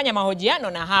mimi nilifanya mahojiano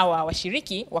na hawa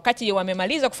washiriki wakati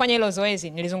wamemaliza kufanya hilo zoezi,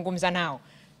 nilizungumza nao.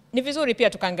 Ni vizuri pia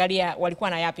tukaangalia walikuwa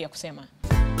na yapi ya kusema.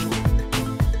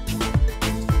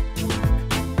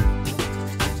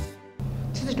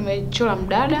 Sisi tumechora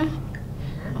mdada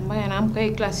ambaye anaamka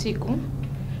kila siku,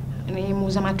 ni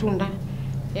muuza matunda.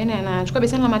 Yaani anachukua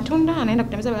beseni la matunda, anaenda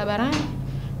kutembeza barabarani,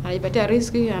 anajipatia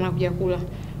riziki, anakuja kula.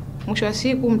 Mwisho wa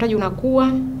siku mtaji unakuwa,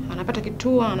 anapata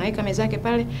kituo, anaweka meza yake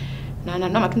pale na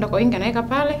ananunua matunda kwa wingi, anaweka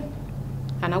pale,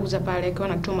 anauza pale akiwa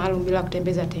na kituo maalum bila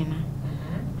kutembeza tena.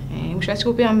 Mwisho wa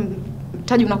siku pia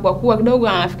mtaji unakuwa kidogo,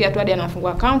 anafikia tu hadi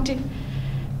anafungua account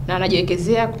na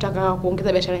anajiwekezea kutaka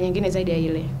kuongeza biashara nyingine zaidi ya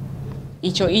ile.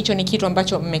 Hicho ni kitu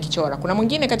ambacho mmekichora. Kuna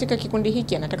mwingine katika kikundi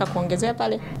hiki anataka kuongezea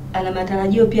pale? Ana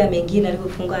matarajio pia mengine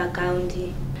alipofungua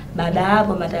akaunti. Baada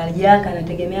hapo matarajio yake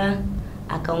anategemea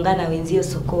akaungana wenzio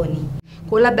sokoni.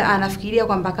 Kwa labda anafikiria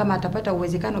kwamba kama atapata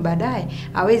uwezekano baadaye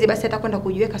aweze basi hata kwenda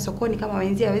kujiweka sokoni kama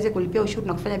wenzie, aweze kulipia ushuru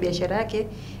na kufanya biashara yake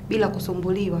bila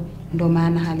kusumbuliwa. Ndio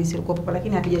maana halisi ilikuwa hapo,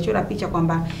 lakini hatujachora picha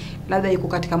kwamba labda yuko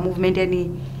katika movement,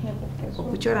 yani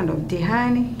kuchora ndo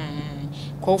mtihani.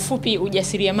 Kwa ufupi,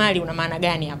 ujasiriamali una maana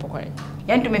gani hapo kwa hiyo?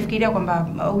 Yaani tumefikiria kwamba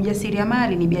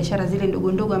ujasiriamali ni biashara zile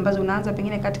ndogo ndogo ambazo unaanza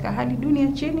pengine katika hali duni ya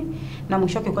chini na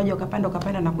mwisho wake ukaja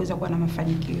ukapanda na kuweza kuwa na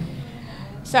mafanikio.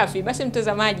 Safi, basi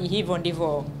mtazamaji, hivyo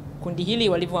ndivyo kundi hili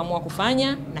walivyoamua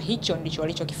kufanya na hicho ndicho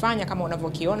walichokifanya kama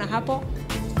unavyokiona hapo.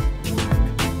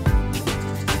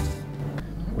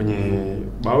 Kwenye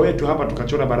bao wetu hapa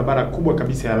tukachora barabara kubwa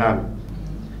kabisa ya lami,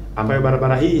 ambayo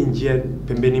barabara hii njia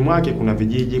pembeni mwake kuna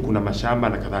vijiji, kuna mashamba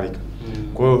na kadhalika.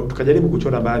 Kwa hiyo tukajaribu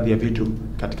kuchora baadhi ya vitu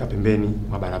katika pembeni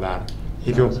mwa barabara.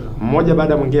 Hivyo mmoja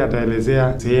baada mwingine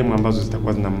ataelezea sehemu ambazo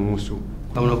zitakuwa zinamhusu.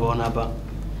 Kama unavyoona hapa,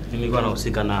 nilikuwa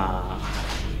nahusika na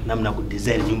namna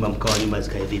kudesign nyumba, mkao nyumba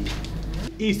zikae vipi.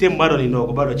 Hii sehemu bado ni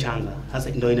ndogo, bado changa. Sasa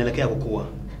ndio inaelekea kukua.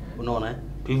 Unaona eh?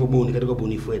 Tulivyobuni katika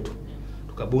ubunifu wetu.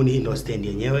 Tukabuni hii ndio stand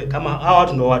yenyewe. Kama hawa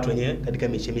watu ndio watu wenyewe katika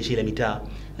mishemishe ile mitaa.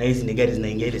 Na hizi ni gari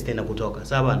zinaingia ile stand na kutoka.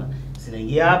 Sawa bana?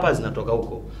 Zinaingia hapa, zinatoka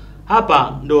huko.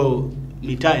 Hapa ndo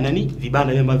mitaa nani? Vibanda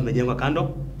vile ambavyo vimejengwa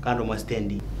kando mwa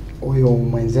stand. Huyo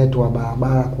mwenzetu wa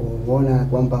barabara kuona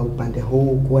kwamba upande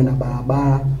huu kuwe na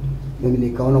barabara, mimi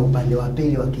nikaona upande wa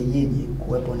pili wa kijiji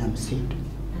kuwepo na msitu,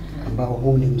 ambao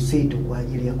huu ni msitu kwa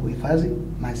ajili ya kuhifadhi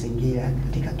mazingira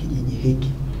katika kijiji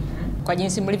hiki. Kwa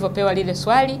jinsi mlivyopewa lile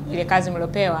swali, ile kazi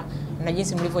mliopewa na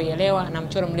jinsi mlivyoielewa na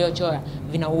mchoro mliochora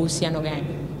vina uhusiano gani?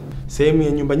 Sehemu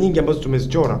ya nyumba nyingi ambazo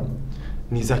tumezichora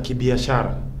ni za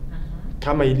kibiashara.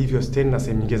 Kama ilivyo stand na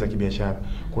sehemu nyingine za kibiashara.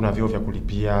 Kuna vyoo vya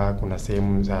kulipia, kuna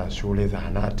sehemu za shule,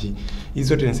 zahanati. Hizo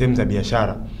zote ni sehemu za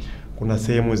biashara. Kuna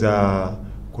sehemu za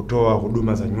kutoa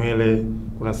huduma za nywele,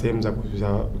 kuna sehemu za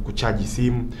kuchaji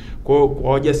simu. Kwa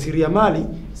wajasiriamali,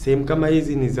 sehemu kama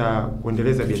hizi ni za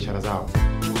kuendeleza biashara zao.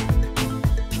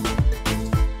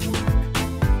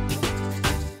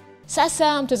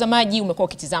 Sasa mtazamaji, umekuwa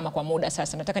ukitizama kwa muda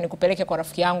sasa. Nataka nikupeleke kwa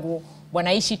rafiki yangu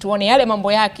Bwana Ishi, tuone yale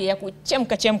mambo yake ya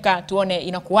kuchemka, tuone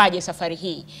inakuwaje safari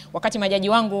hii. Wakati majaji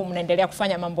wangu mnaendelea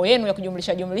kufanya mambo yenu ya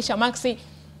kujumlisha maxi,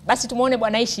 basi tumuone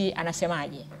Bwana Ishi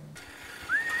anasemaje.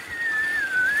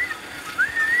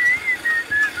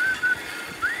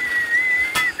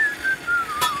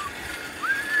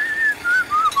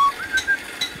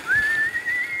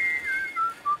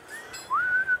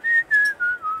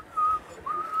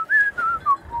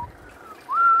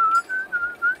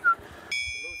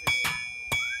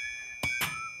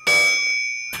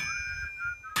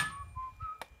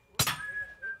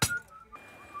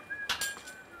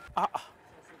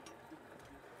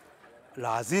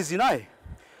 La Azizi naye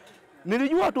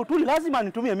nilijua tu Tuli lazima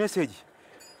nitumie message.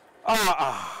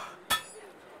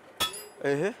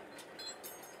 Ehe.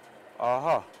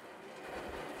 Aha.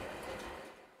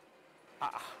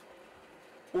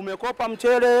 Umekopa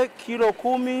mchele kilo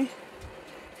 10.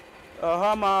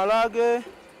 Aha, maharage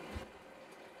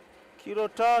kilo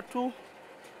 3.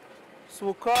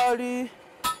 Sukari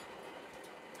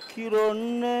kilo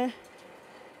 4.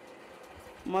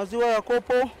 Maziwa ya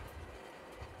kopo.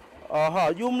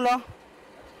 Aha, jumla.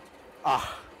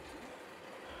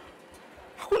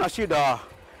 Hakuna shida.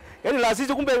 Yaani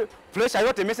lazima kumbe pressure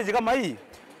yote message kama hii.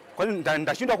 Kwani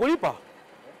nitashindwa kulipa?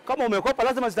 Kama umekopa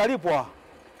lazima zitalipwa.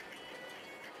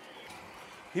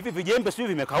 Hivi vijembe sio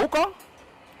vimekauka?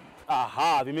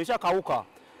 Aha, vimeshakauka.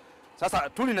 Sasa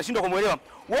Tuli nashindwa kumuelewa.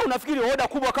 Wewe unafikiri oda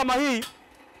kubwa kama hii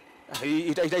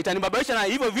itanibabaisha na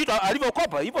hivyo vitu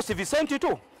alivyokopa? Hivyo si Vicenti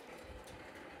tu.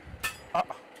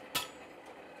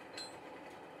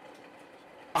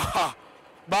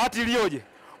 Bahati iliyoje.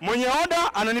 Mwenye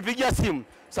oda ananipigia simu.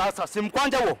 Sasa simu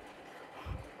kwanja huo.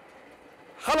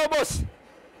 Hello boss.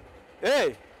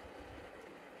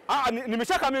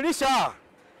 Nimeshakamilisha.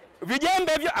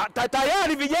 Vijembe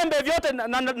tayari vijembe vyote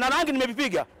na rangi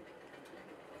nimevipiga.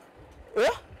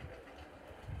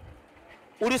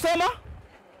 Ulisema?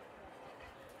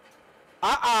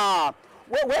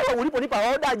 Wewe uliponipa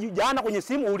oda jana kwenye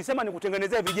simu ulisema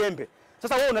nikutengenezee vijembe.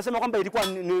 Sasa wewe unasema kwamba ilikuwa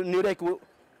ni reki.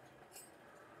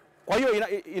 Kwa hiyo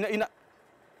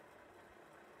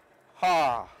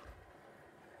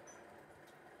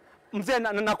mzee,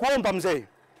 nakuomba mzee.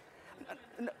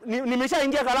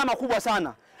 Nimeshaingia gharama kubwa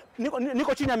sana.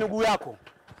 Niko chini ya miguu yako.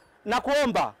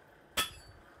 Nakuomba.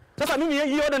 Sasa mimi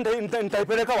hii oda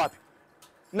nitaipeleka wapi?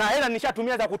 Na hela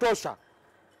nishatumia za kutosha.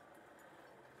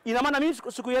 Ina maana mimi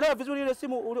sikuelewa vizuri ile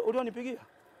simu ulionipigia.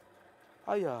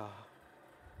 Haya.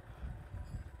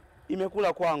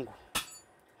 Imekula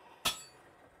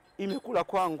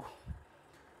kwangu.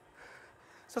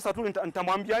 Sasa tu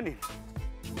nitamwambia nini?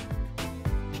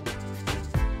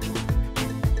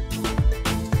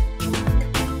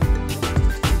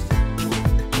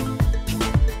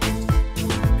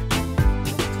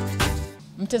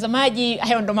 Mtazamaji,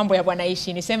 hayo ndo mambo ya Bwana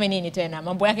Ishi. Niseme nini tena?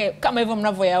 Mambo yake kama hivyo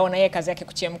mnavyoyaona, yeye kazi yake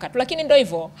kuchemka tu. Lakini ndio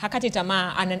hivyo, hakati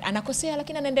tamaa, anakosea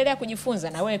lakini anaendelea kujifunza.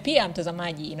 Na wewe pia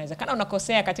mtazamaji, inawezekana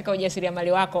unakosea katika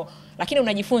ujasiriamali wako, lakini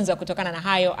unajifunza kutokana na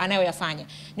hayo anayoyafanya.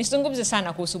 Nisizungumze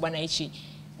sana kuhusu Bwana Ishi.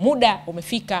 Muda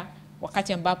umefika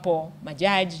wakati ambapo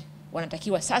majaji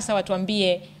wanatakiwa sasa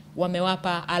watuambie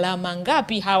wamewapa alama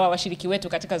ngapi hawa washiriki wetu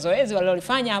katika zoezi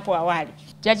walilofanya hapo awali.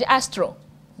 Judge Astro,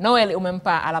 Noel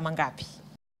umempa alama ngapi?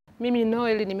 Mimi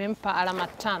Noel nimempa alama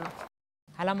 5.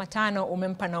 Alama 5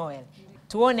 umempa Noel.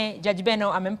 Tuone Judge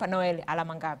Beno amempa Noel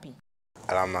alama ngapi?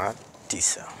 Alama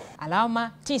 9.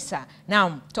 Alama 9.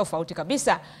 Naam, tofauti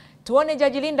kabisa. Tuone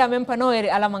Judge Linda amempa Noel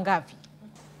alama ngapi?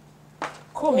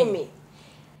 10.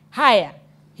 Haya,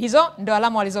 hizo ndo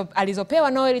alama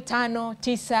alizopewa Noel, 5,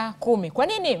 9, 10. Kwa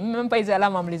nini mmempa hizo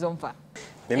alama mlizompa?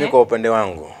 Mimi kwa upande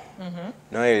wangu,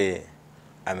 Noel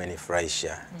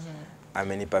amenifurahisha.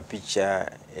 Amenipa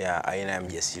picha ya aina ya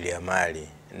mjasiriamali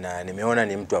na nimeona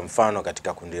ni mtu wa mfano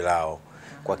katika kundi lao.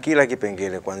 Kwa kila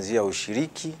kipengele, kuanzia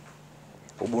ushiriki,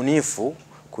 ubunifu,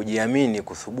 kujiamini,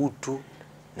 kuthubutu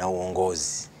na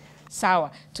uongozi.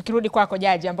 Sawa, tukirudi kwako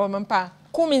jaji ambao umempa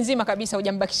 10 nzima kabisa,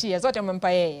 hujambakishia, zote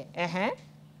umempa yeye.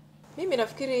 Mimi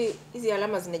nafikiri hizi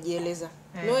alama zinajieleza.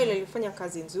 Noel alifanya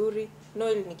kazi nzuri,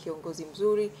 Noel ni kiongozi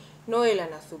mzuri, Noel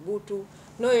anathubutu,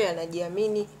 Noel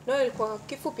anajiamini, Noel kwa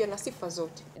kifupi ana sifa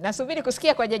zote. Nasubiri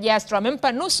kusikia kwa Judge Astro,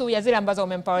 amempa nusu ya zile ambazo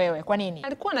umempa wewe. Kwa nini?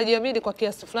 Alikuwa anajiamini kwa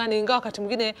kiasi fulani, ingawa wakati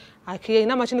mwingine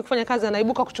akiinama chini kufanya kazi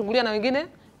anaibuka kuchungulia na wengine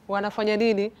wanafanya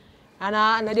nini.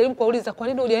 Anajaribu kuuliza kwa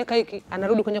nini hujaweka hiki,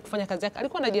 anarudi kwenye kufanya kazi yake.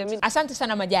 Alikuwa anajiamini. Asante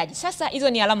sana majaji. Sasa hizo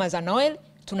ni alama za Noel,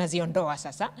 tunaziondoa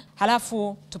sasa.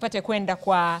 Halafu tupate kwenda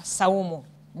kwa Saumu.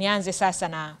 Nianze sasa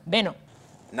na Beno.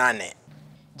 8.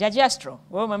 Judge Astro,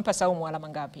 wewe umempa Saumu alama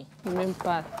ngapi?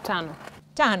 Nimempa 5.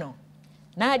 5.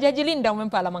 Na Judge Linda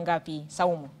umempa alama ngapi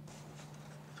Saumu?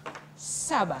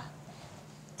 7.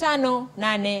 5,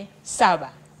 8, 7.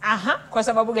 Aha, kwa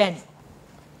sababu gani?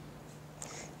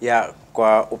 Ya,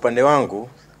 kwa upande wangu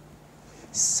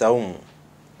Saumu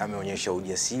ameonyesha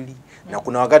ujasiri na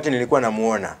kuna wakati nilikuwa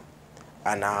namuona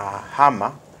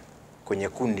anahama kwenye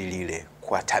kundi lile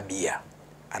kwa tabia.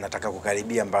 Anataka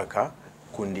kukaribia mpaka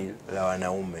kundi la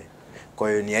wanaume. Kwa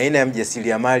hiyo ni aina ya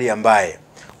mjasiriamali ambaye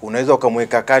unaweza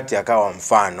ukamweka kati akawa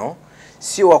mfano,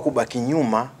 sio wa kubaki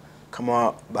nyuma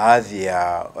kama baadhi ya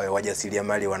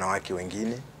wajasiriamali wanawake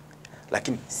wengine,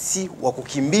 lakini si wa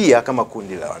kukimbia kama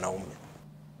kundi la wanaume.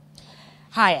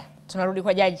 Haya, tunarudi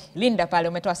kwa Jaji Linda pale,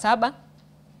 umetoa 7.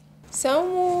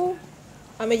 Saumu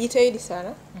amejitahidi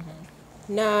sana.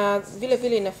 Na vile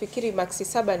vile nafikiri maksi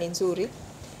 7 ni nzuri.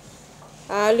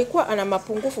 Alikuwa ana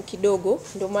mapungufu kidogo,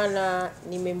 ndio maana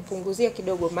nimempunguzia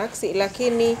kidogo maksi,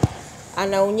 lakini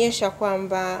anaonyesha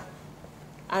kwamba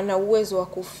ana uwezo wa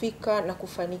kufika na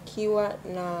kufanikiwa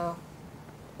na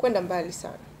kwenda mbali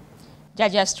sana.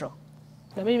 Judge Astro.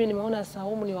 Na mimi nimeona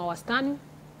Saumu ni wa wastani.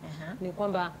 Ni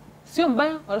kwamba sio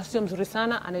mbaya wala sio mzuri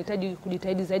sana, anahitaji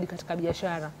kujitahidi zaidi katika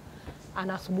biashara.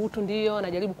 Anathubutu ndio,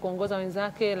 anajaribu kuongoza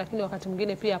wenzake, lakini wakati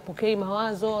mwingine pia apokei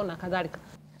mawazo na kadhalika.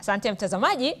 Asante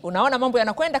mtazamaji, unaona mambo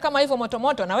yanakwenda kama hivyo moto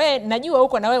moto, na wewe najua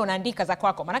huko na wewe unaandika za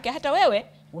kwako. Manake hata wewe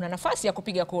una nafasi ya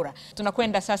kupiga kura.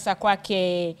 Tunakwenda sasa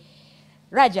kwake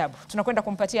Rajab. Tunakwenda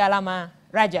kumpatia alama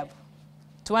Rajab.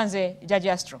 Tuanze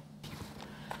Judge Astro.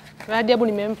 Rajab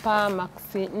nimempa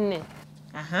maksi 4.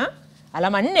 Aha.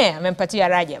 Alama 4 amempatia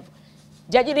Rajab.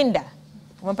 Judge Linda,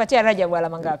 umempatia Rajab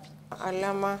alama ngapi?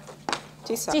 Alama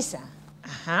 9. 9.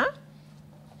 Aha.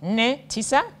 4,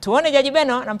 9. Tuone Judge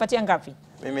Beno anampatia ngapi?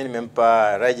 Mimi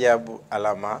nimempa Rajab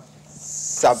alama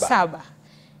 7. 7.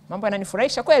 Mambo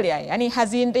yananifurahisha kweli haya. Yaani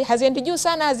haziendi juu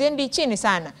sana, haziendi chini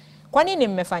sana. Kwa nini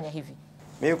mmefanya hivi?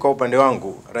 Mimi kwa upande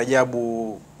wangu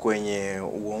Rajabu kwenye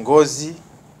uongozi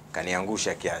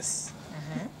kaniangusha kiasi.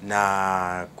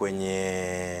 Na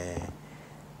kwenye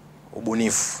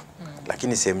ubunifu.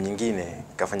 Lakini sehemu nyingine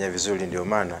kafanya vizuri, ndio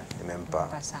maana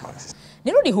nimempa.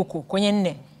 Nirudi huku kwenye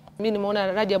 4. Mimi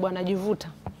nimeona Rajab anajivuta.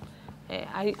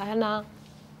 Ana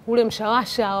ule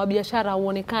mshawasha wa biashara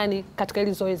uonekani katika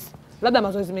hili zoezi. Labda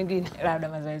mazoezi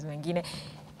mengine.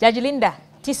 Judge Linda,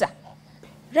 9.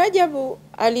 Rajabu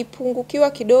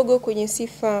alipungukiwa kidogo kwenye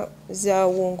sifa za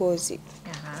uongozi.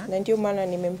 Na ndio maana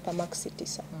nimempa maksi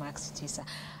 9. Maksi 9.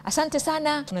 Asante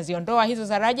sana. Tunaziondoa hizo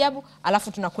za Rajabu,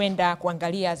 alafu tunakwenda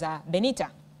kuangalia za Benita.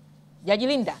 Judge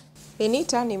Linda.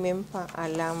 Benita nimempa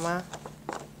alama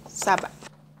 7.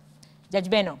 Judge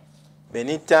Beno.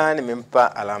 Benita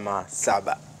nimempa alama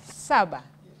 7.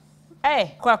 7.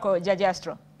 Kwako Judge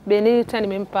Astro. Benita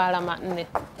nimempa alama 4.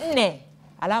 4.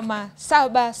 Alama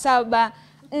 7, 7,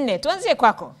 4. Tuanzie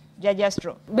kwako Jaji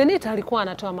Astro. Benita alikuwa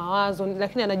anatoa mawazo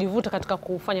lakini anajivuta katika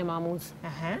kufanya maamuzi.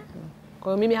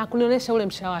 Kwa hiyo mimi hakunionyesha ule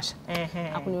mshawasha.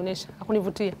 Hakunionyesha,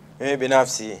 hakunivutia. Mimi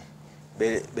binafsi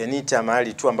Benita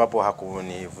mahali tu ambapo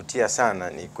hakunivutia sana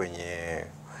ni kwenye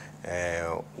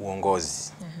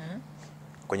uongozi.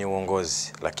 Kwenye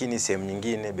uongozi, lakini sehemu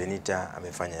nyingine Benita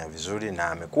amefanya vizuri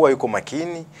na amekuwa yuko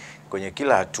makini kwenye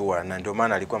kila hatua, na ndio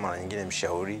maana alikuwa mara nyingine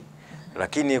mshauri.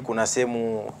 Lakini kuna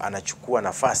sehemu anachukua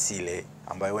nafasi ile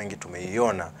ambayo wengi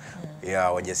tumeiona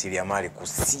ya wajasiriamali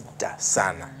kusita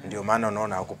sana. Ndio maana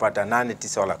unaona hakupata 8,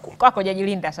 9 wala 10. Kwako Jaji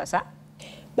Linda sasa.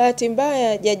 Bahati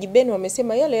mbaya Jaji Beno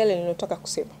amesema yale yale niliyotaka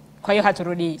kusema. Kwa hiyo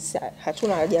haturudii.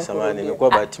 Hatuna haja. Samahani, imekuwa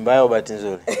bahati mbaya au bahati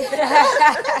nzuri?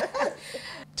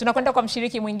 Tunakwenda kwa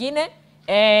mshiriki mwingine.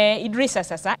 Idrisa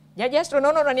sasa. Jaji Astro,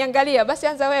 naona unaniangalia, basi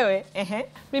anza wewe.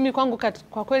 Mimi kwangu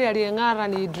kwa kweli aliyeng'ara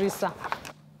ni Idrisa.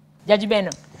 Jaji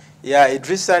Beno.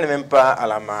 Idrisa nimempa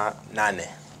alama 8.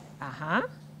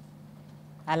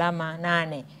 Alama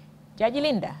 8. Jaji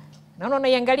Linda, naona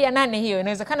unaiangalia 8 hiyo,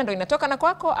 inawezekana ndio inatoka na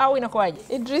kwako au inakuwaje?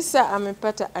 Idrisa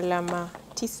amepata alama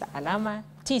 9. Alama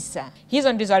 9.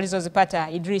 Hizo ndizo alizozipata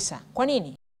Idrisa. Kwa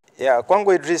nini?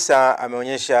 Kwangu Idrisa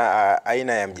ameonyesha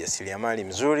aina ya mjasiriamali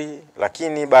mzuri,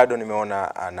 lakini bado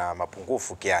nimeona ana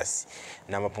mapungufu kiasi.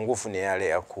 Na mapungufu ni yale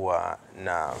ya kuwa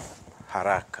na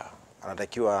haraka.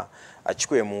 Anatakiwa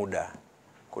achukue muda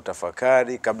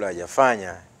kutafakari kabla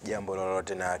hajafanya jambo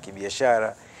lolote, na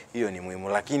kibiashara hiyo ni muhimu,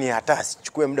 lakini hata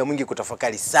asichukue muda mwingi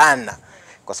kutafakari sana,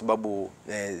 kwa sababu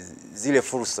zile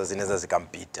fursa zinaweza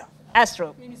zikampita.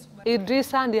 Astro.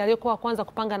 Idrisa ndiye aliyekuwa kwanza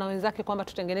kupanga na wenzake kwamba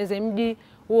tutengeneze mji,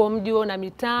 huo mji uwe na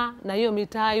mitaa, na hiyo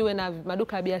mitaa iwe na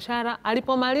maduka ya biashara.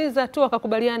 Alipomaliza tu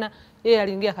akakubaliana, yeye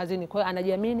aliingia kazini. Kwa hiyo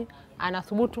anajiamini,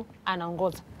 anathubutu,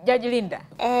 anaongoza. Jaji Linda.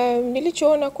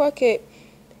 Nilichoona kwake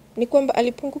ni kwamba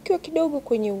alipungukiwa kidogo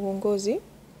kwenye uongozi,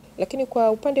 lakini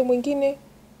kwa upande mwingine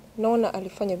naona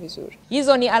alifanya vizuri.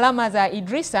 Hizo ni alama za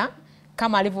Idrisa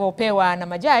kama alivyopewa na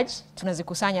majaji.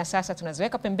 Tunazikusanya sasa,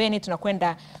 tunaziweka pembeni,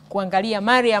 tunakwenda kuangalia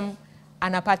Mariam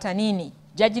anapata nini.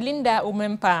 Jaji Linda,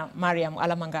 umempa Mariam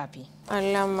alama ngapi?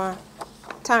 Alama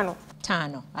 5.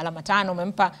 5. Alama 5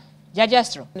 umempa. Jaji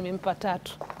Astro? Nimempa 3.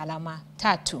 Alama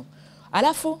 3.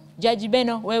 Alafu Jaji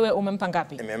Beno, wewe umempa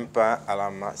ngapi? Nimempa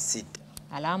alama 6.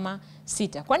 Alama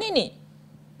 6. Kwa nini?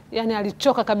 Yani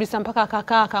alichoka kabisa mpaka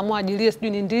akakaa akaamua ajilie sijui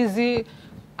ni ndizi.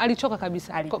 Alichoka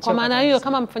kabisa. Kwa maana hiyo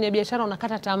kama mfanyabiashara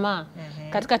unakata tamaa.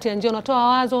 Katikati ya njia unatoa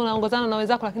wazo, unaongozana na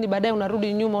wenzako, lakini baadaye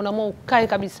unarudi nyuma, unaamua ukae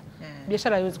kabisa.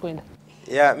 Biashara haiwezi kwenda.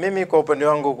 Mimi kwa upande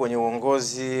wangu kwenye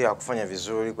uongozi hakufanya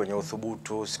vizuri. Kwenye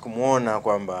uthubutu sikumuona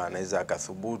kwamba anaweza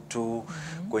akathubutu.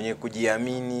 Kwenye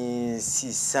kujiamini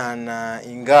si sana,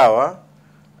 ingawa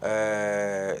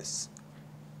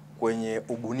kwenye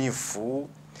ubunifu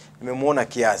nimemuona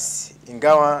kiasi,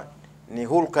 ingawa ni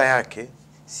hulka yake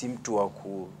si mtu wa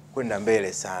kwenda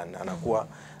mbele sana, anakuwa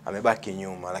amebaki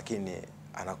nyuma, lakini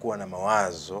anakuwa na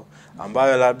mawazo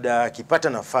ambayo labda akipata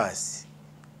nafasi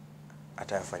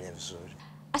atayafanya vizuri.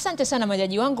 Asante sana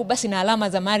majaji wangu. Basi na alama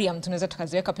za Mariam tunaweza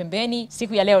tukaziweka pembeni.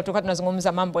 Siku ya leo tulikuwa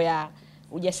tunazungumza mambo ya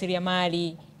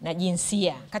ujasiriamali na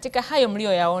jinsia. Katika hayo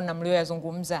mlioyaona,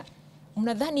 mlioyazungumza,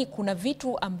 mnadhani kuna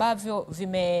vitu ambavyo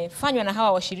vimefanywa na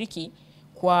hawa washiriki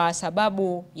kwa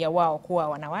sababu ya wao kuwa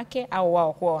wanawake au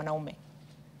wao kuwa wanaume?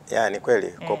 Ni kweli.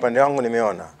 Kwa upande wangu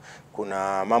nimeona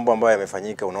kuna mambo ambayo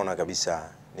yamefanyika, unaona kabisa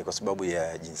ni kwa sababu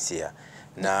ya jinsia.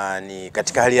 Na ni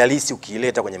katika hali halisi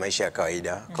ukiileta kwenye maisha ya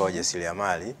kawaida kwa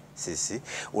wajasiriamali sisi,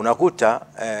 unakuta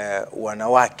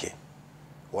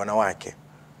wanawake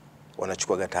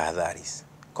wanachukua tahadhari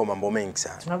kwa mambo mengi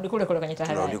sana. Tunarudi kule kwenye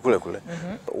tahadhari.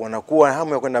 Wanakuwa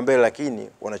hamu ya kwenda mbele, lakini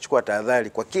wanachukua tahadhari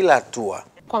kwa kila hatua.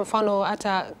 Kwa mfano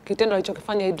hata kitendo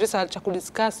alichokifanya Idrisa cha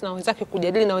kudiscuss na wenzake,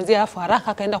 kujadili na wenzie afu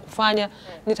haraka akaenda kufanya,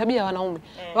 ni tabia ya wanaume.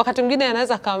 Wakati mwingine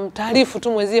anaweza kumtaarifu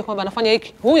tu mwenzie kwamba anafanya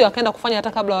hiki, huyo akaenda kufanya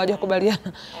hata kabla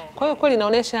hawajakubaliana. Kwa hiyo kweli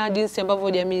inaonyesha jinsi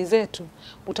ambavyo jamii zetu,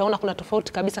 utaona kuna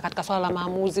tofauti kabisa katika swala la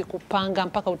maamuzi, kupanga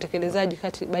mpaka utekelezaji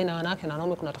baina ya wanawake na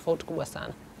wanaume, kuna tofauti kubwa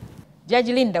sana.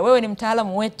 Jaji Linda, wewe ni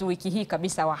mtaalamu wetu wiki hii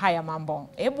kabisa wa haya mambo.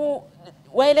 Hebu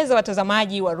waeleze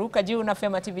watazamaji wa Ruka Juu na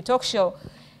Fema TV Talk Show,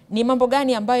 ni mambo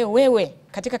gani ambayo wewe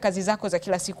katika kazi zako za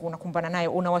kila siku unakumbana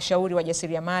nayo? Unawashauri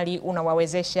wajasiriamali,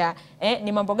 unawawezesha,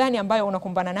 ni mambo gani ambayo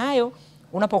unakumbana nayo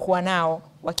unapokuwa nao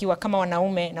wakiwa kama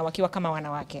wanaume na wakiwa kama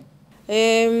wanawake?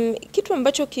 Kitu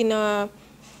ambacho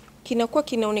kinakuwa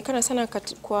kinaonekana sana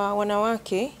kwa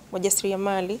wanawake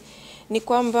wajasiriamali ni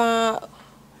kwamba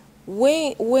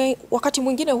wakati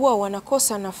mwingine huwa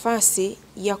wanakosa nafasi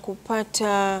ya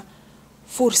kupata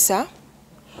fursa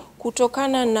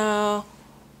kutokana na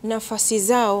nafasi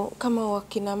zao kama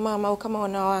wakina mama au kama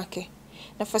wanawake.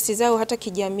 nafasi zao hata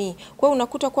kijamii. Kwa hiyo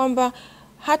unakuta kwamba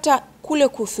hata kule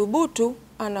kuthubutu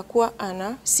anakuwa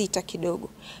ana sita kidogo.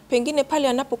 Pengine pale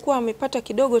anapokuwa amepata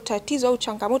kidogo tatizo au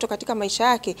changamoto katika maisha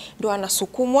yake ndo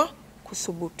anasukumwa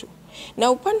kuthubutu.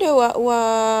 Na upande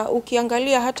wa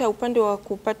ukiangalia hata upande wa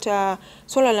kupata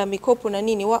swala la mikopo na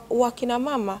nini wa kina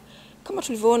mama kama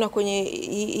tulivyoona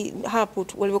kwenye hapo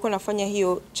walivyokuwa nafanya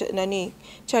hiyo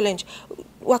challenge,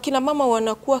 wakina mama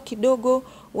wanakuwa kidogo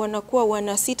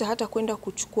wanasita hata kwenda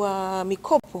kuchukua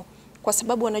mikopo kwa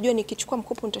sababu wanajua nikichukua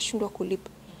mkopo nitashindwa kulipa.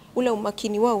 Ule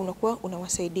umakini wao unakuwa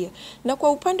unawasaidia. Na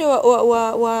kwa upande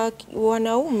wa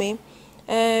wanaume,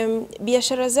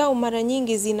 biashara zao mara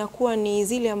nyingi zinakuwa ni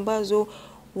zile ambazo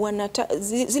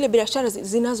zile biashara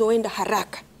zinazoenda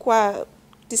haraka. Kwa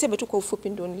tiseme tu kwa ufupi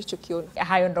ndio nilichokiona.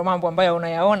 Hayo ndo mambo ambayo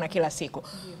unayaona kila siku.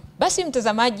 Basi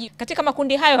mtazamaji, katika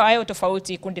makundi hayo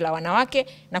tofauti, kundi la wanawake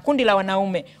na kundi la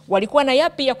wanaume, walikuwa na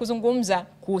yapi ya kuzungumza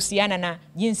kuhusiana na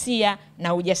jinsia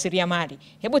na ujasiriamali?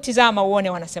 Hebu tizama uone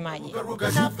wanasemaje.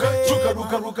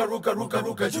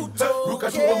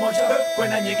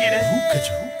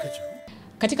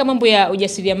 Katika mambo ya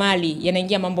ujasiriamali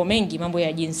yanaingia mambo mengi, mambo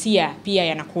ya jinsia pia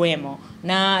yanakuwemo.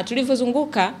 Na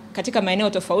tulivyozunguka katika maeneo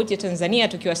tofauti ya Tanzania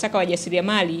tukiwasaka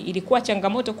wajasiriamali, ilikuwa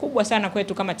changamoto kubwa sana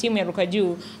kwetu kama timu ya Ruka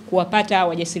Juu kuwapata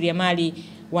wajasiriamali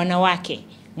wanawake.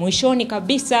 Mwishoni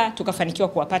kabisa tukafanikiwa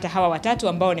kuwapata hawa watatu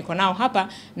ambao niko nao hapa,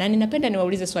 na ninapenda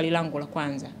niwaulize swali langu la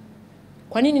kwanza.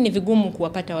 Kwa nini ni vigumu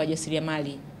kuwapata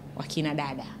wajasiriamali wakina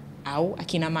dada au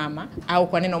akina mama au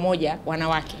kwa neno moja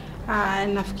wanawake?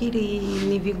 Nafikiri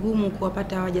ni vigumu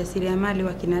kuwapata wajasiriamali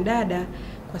wakina dada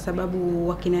kwa sababu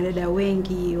wakina dada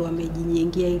wengi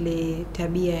wamejijengea ile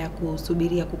tabia ya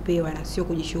kusubiria kupewa na sio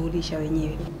kujishughulisha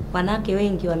wenyewe. Wanawake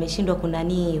wengi wameshindwa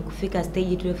kufika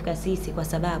stage tuliyofika sisi kwa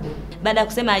sababu baada ya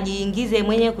kusema ajiingize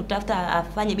mwenyewe kutafuta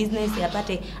afanye business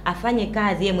afanye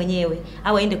kazi yeye mwenyewe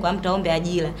au aende kwa mtu aombe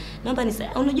ajira. Naomba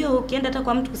unajua ukienda hata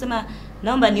kwa mtu kusema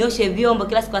naomba nioshe vyombo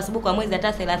kila siku asubuhi kwa mwezi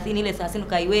hata 30 ile 30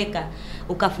 ukaiweka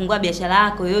ukafungua biashara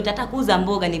yako yoyote hata kuuza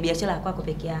mboga ni biashara yako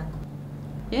peke yako.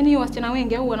 Yaani wasichana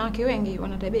wengi au wanawake wengi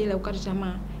wana tabia ile ukata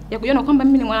tamaa ya kujiona kwamba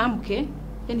mimi ni mwanamke,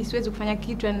 yani siwezi kufanya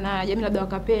kitu na jamii labda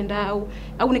wakapenda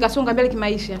au nikasonga mbele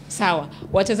kimaisha. Sawa.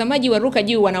 Watazamaji wa Ruka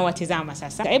Juu wanaowatazama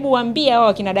sasa, hebu waambie hao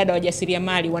wakina dada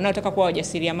wajasiriamali wanaotaka kuwa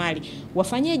wajasiriamali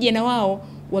wafanyeje na wao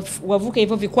wavuke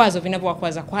hivyo vikwazo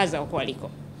vinavyowakwaza huko waliko.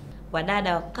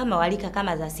 Wadada kama walika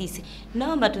kama za sisi,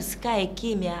 naomba tusikae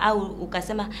kimya au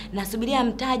ukasema nasubiria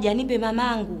mtaji anipe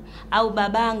mamangu au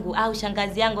babangu au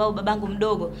shangazi yangu au babangu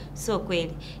mdogo. Sio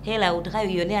kweli. Hela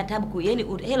utakayoionea tabu, yani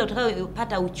hela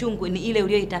utakayopata uchungu ni ile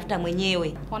uliyoitafuta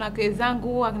mwenyewe. Wanawake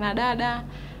zangu akina dada,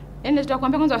 yani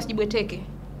tutakwambia kwanza wasijibweteke.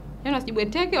 Yaani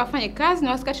wasijibweteke, wafanye kazi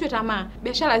na wasikatishwe tamaa.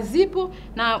 Biashara zipo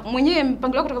na mwenyewe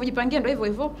mpangilio wako utakavyojipangia ndio hivyo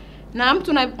hivyo. Na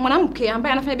mtu na mwanamke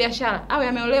ambaye anafanya biashara awe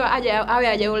ameolewa awe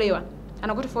hajaolewa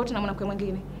anakuwa tofauti na mwanamke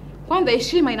mwingine. Kwanza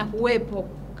heshima inakuwepo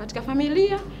katika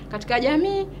familia, katika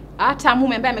jamii, hata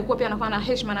mume ambaye amekuwa pia anakuwa na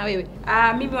heshima na wewe.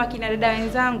 Mimi wakina dada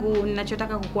wenzangu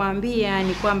ninachotaka kukuambia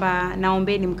ni kwamba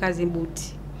naombeni mkazi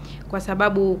buti. Kwa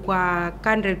sababu kwa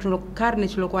karne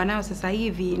tulokuwa nayo sasa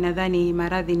hivi nadhani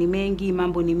maradhi ni mengi,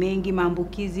 mambo ni mengi,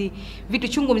 maambukizi, vitu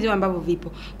chungu mzima ambavyo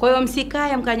vipo. Kwa hiyo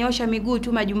msikae mkanyoosha miguu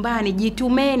tu majumbani,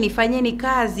 jitumeni, fanyeni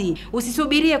kazi.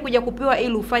 Usisubirie kuja kupewa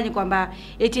ili ufanye kwamba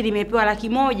eti nimepewa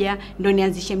 100,000 ndio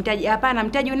nianzishe mtaji. Hapana,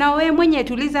 mtaji unao wewe mwenyewe,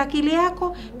 tuliza akili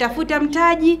yako, tafuta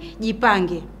mtaji,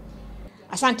 jipange.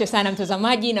 Asante sana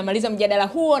mtazamaji, namaliza mjadala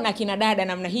huo na kina dada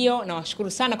namna hiyo, na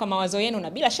washukuru sana kwa mawazo yenu, na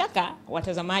bila shaka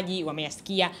watazamaji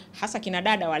wameyasikia, hasa kina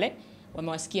dada wale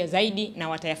wamewasikia zaidi na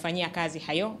watayafanyia kazi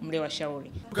hayo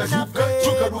mliowashauri.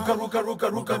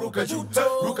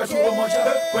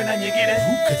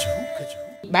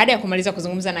 Baada ya kumaliza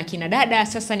kuzungumza na kina dada,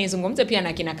 sasa nizungumze pia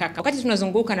na kina kaka. Wakati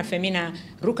tunazunguka na Femina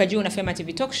Ruka Juu na Fema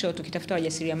TV Talk Show tukitafuta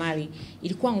wajasiriamali,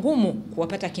 ilikuwa ngumu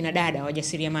kuwapata kina dada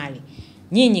wajasiriamali.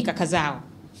 Nyinyi kaka zao,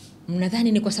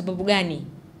 mnadhani ni kwa sababu gani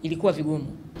ilikuwa vigumu?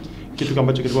 Kitu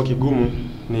ambacho kilikuwa kigumu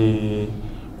ni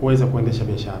kuweza kuendesha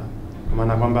biashara. Kwa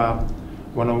maana kwamba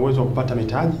wana uwezo wa kupata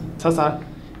mitaji. Sasa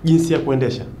jinsi ya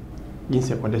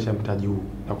kuendesha mtaji huu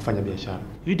na kufanya biashara.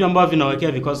 Vitu ambavyo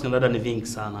vinawekea vikwazo na dada ni vingi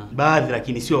sana. Baadhi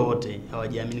lakini sio wote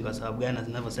hawajiamini. Kwa sababu gani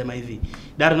ninavyosema hivi?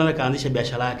 Dada anaweza kaanzisha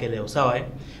biashara yake leo, sawa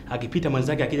akipita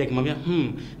mwenzake akija akimwambia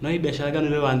na hii biashara gani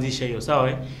leo anzisha hiyo,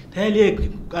 sawa tayari yeye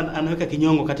anaweka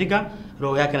kinyongo katika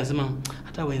roho yake, anasema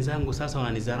hata wenzangu sasa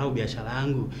wananizarau biashara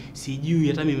yangu, sijui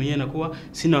hata mimi mwenyewe nakuwa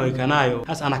sina weka nayo.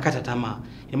 Sasa anakata tamaa.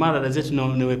 Imara dada zetu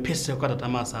ni wepesi kukata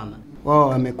tamaa sana. Wao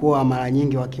wamekuwa mara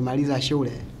nyingi wakimaliza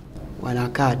shule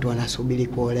wanakaa tu wanasubiri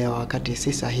kuolewa wakati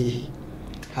si sahihi.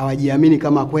 Hawajiamini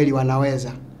kama kweli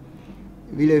wanaweza.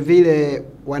 Vile vile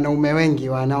wanaume wengi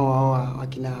wanaooa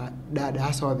wakina dada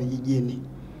hasa wa vijijini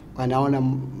wanaona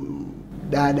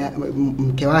dada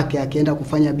mke wake akienda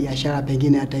kufanya biashara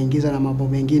pengine ataingiza na mambo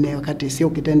mengine wakati sio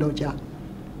kitendo cha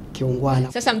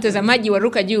kiungwana. Sasa mtazamaji wa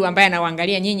Ruka Juu ambaye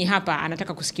anawaangalia nyinyi hapa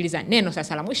anataka kusikiliza neno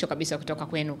sasa la mwisho kabisa kutoka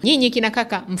kwenu. Nyinyi kina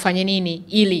kaka mfanye nini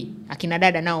ili akina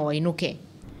dada nao wainuke?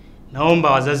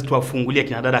 Naomba wazazi tuwafungulie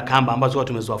kina dada kamba ambazo watu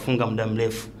tumeziwafunga muda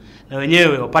mrefu. Na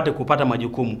wenyewe wapate kupata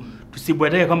majukumu.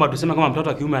 Tusibweteke kwamba tuseme kama mtoto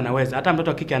wa kiume anaweza, hata mtoto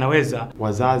wa kike anaweza.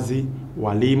 Wazazi,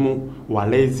 walimu,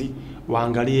 walezi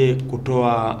waangalie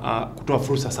kutoa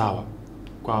fursa sawa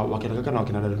kwa wakina kaka na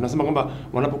wakina dada. Tunasema kwamba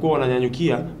wanapokuwa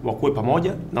wananyanyukia wakuwe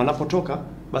pamoja na wanapotoka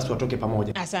basi watoke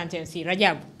pamoja. Asante MC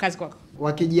Rajabu, kazi kwako.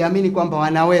 Wakijiamini kwamba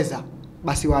wanaweza,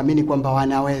 basi waamini kwamba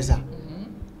wanaweza.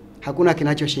 Hakuna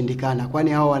kinachoshindikana.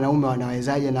 Kwani hao wanaume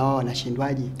wanawezaje na wao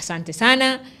wanashindwaje? Asante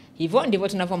sana. Hivyo ndivyo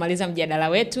tunavyomaliza mjadala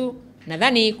wetu.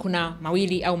 Nadhani kuna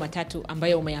mawili au matatu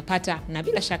ambayo umeyapata na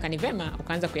bila shaka ni vema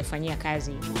ukaanza kuyafanyia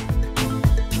kazi.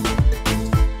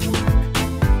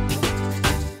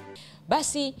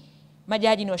 Basi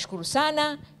majaji ni washukuru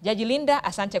sana. Jaji Linda,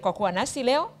 asante kwa kuwa nasi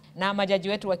leo, na majaji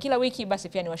wetu wa kila wiki basi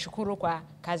pia ni washukuru kwa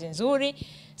kazi nzuri.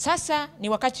 Sasa ni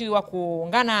wakati wa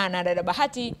kuungana na dada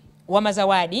Bahati wa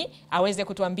mazawadi aweze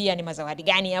kutuambia ni mazawadi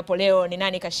gani hapo leo, ni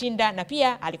nani kashinda, na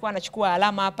pia alikuwa anachukua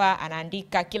alama hapa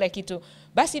anaandika kila kitu.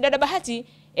 Basi dada Bahati,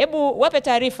 hebu wape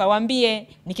taarifa, waambie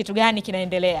ni kitu gani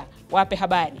kinaendelea, wape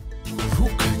habari.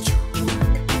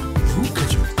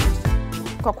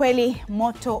 Kwa kweli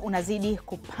moto unazidi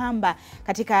kupamba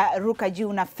katika Ruka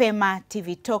Juu na Fema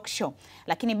TV Talk Show.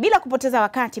 Lakini bila kupoteza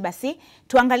wakati basi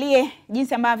tuangalie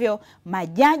jinsi ambavyo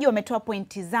majaji wametoa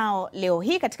pointi zao leo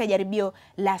hii katika jaribio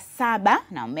la 7,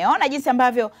 na umeona jinsi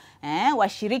ambavyo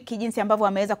washiriki jinsi ambavyo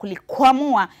wameweza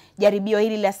kulikwamua jaribio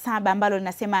hili la 7 ambalo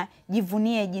linasema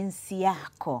jivunie jinsi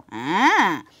yako.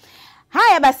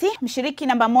 Haya basi, mshiriki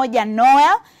namba 1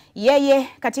 Noel, yeye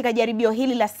katika jaribio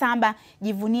hili la 7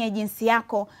 jivunie jinsi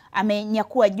yako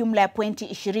amenyakua jumla ya pointi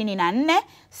 24.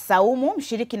 Saumu,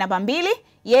 mshiriki namba 2,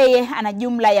 yeye ana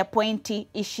jumla ya pointi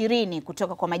 20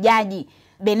 kutoka kwa majaji.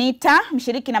 Benita,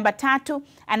 mshiriki namba 3,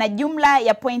 ana jumla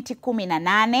ya pointi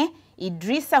 18.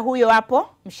 Idrisa huyo hapo,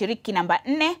 mshiriki namba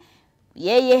 4,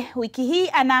 yeye wiki hii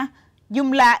ana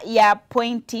jumla ya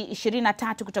pointi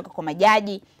 23 kutoka kwa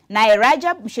majaji. Naye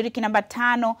Rajab, mshiriki namba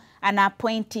 5, ana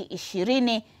pointi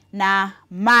 20, na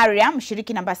Mariam,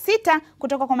 mshiriki namba 6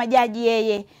 kutoka kwa majaji,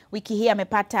 yeye wiki hii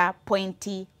amepata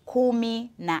pointi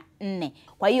 14.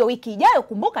 Kwa hiyo wiki ijayo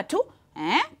kumbuka tu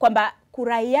kwamba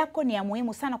kura yako ni ya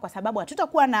muhimu sana, kwa sababu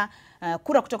hatutakuwa na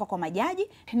kura kutoka kwa majaji.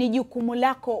 Ni jukumu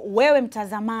lako wewe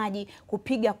mtazamaji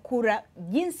kupiga kura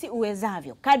jinsi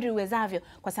uwezavyo, kadri uwezavyo,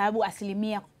 kwa sababu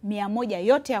 100%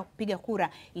 yote ya kupiga kura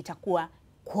itakuwa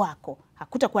kwako,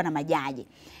 hakutakuwa na majaji.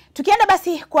 Tukienda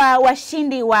basi kwa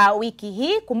washindi wa wiki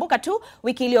hii, kumbuka tu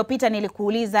wiki iliyopita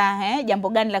nilikuuliza jambo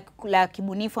gani la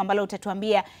kibunifu ambalo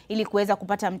utatuambia ili kuweza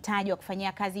kupata mtaji wa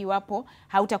kufanyia kazi iwapo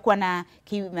hautakuwa na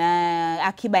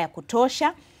akiba ya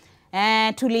kutosha.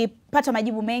 Tulipata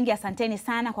majibu mengi, asanteni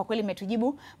sana, kwa kweli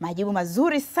mmetujibu majibu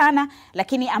mazuri sana.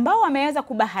 Lakini ambao wameweza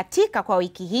kubahatika kwa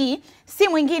wiki hii si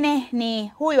mwingine ni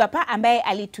huyu hapa ambaye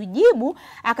alitujibu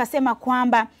akasema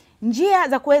kwamba njia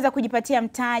za kuweza kujipatia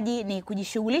mtaji ni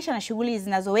kujishughulisha na shughuli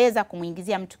zinazoweza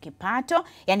kumuingizia mtu kipato,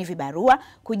 yani vibarua,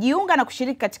 kujiunga na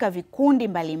kushiriki katika vikundi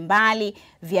mbalimbali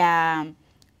vya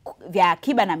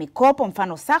akiba na mikopo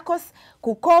mfano SACCOS,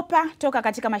 kukopa toka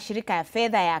katika mashirika ya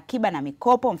fedha ya akiba na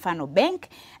mikopo mfano bank,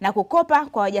 na kukopa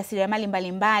kwa wajasiriamali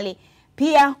mbalimbali,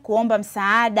 pia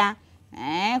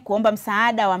kuomba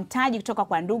msaada wa mtaji kutoka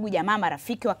kwa ndugu, jamaa,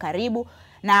 marafiki wa karibu,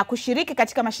 na kushiriki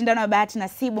katika mashindano ya bahati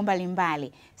nasibu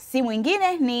mbalimbali. Si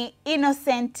mwingine ni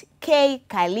Innocent K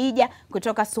Kalija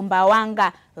kutoka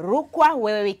Sumbawanga, Rukwa.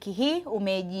 Wewe wiki hii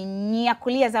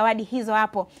umejinyakulia zawadi hizo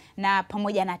hapo na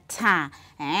pamoja na taa.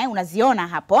 Unaziona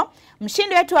hapo.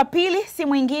 Mshindi wetu wa pili si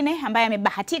mwingine ambaye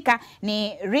amebahatika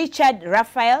ni Richard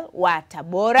Raphael wa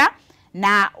Tabora,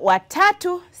 na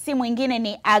watatu si mwingine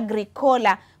ni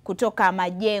Agricola kutoka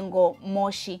Majengo,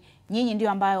 Moshi. Nyinyi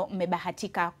ndio ambayo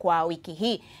mmebahatika kwa wiki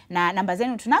hii, na namba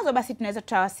zenu tunazo, basi tunaweza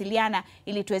tutawasiliana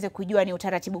ili tuweze kujua ni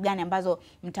utaratibu gani ambazo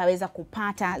mtaweza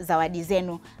kupata zawadi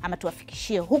zenu ama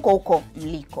tuwafikishie huko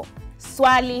mliko.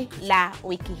 Swali la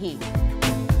wiki hii: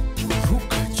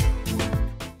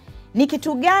 ni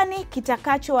kitu gani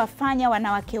kitakachowafanya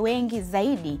wanawake wengi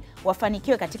zaidi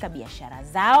wafanikiwe katika biashara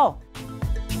zao?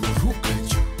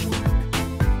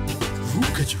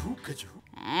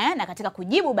 Na katika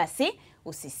kujibu basi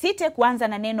usisite kuanza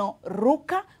na neno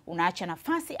ruka, unaacha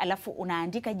nafasi alafu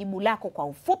unaandika jibu lako kwa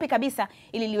ufupi kabisa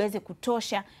ili liweze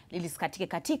kutosha,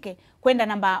 lilisikatike kwenda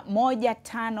namba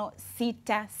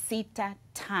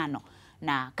 15665.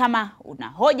 Na kama una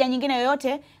hoja nyingine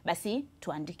yoyote basi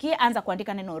tuandikie, anza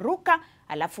kuandika neno ruka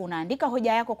alafu unaandika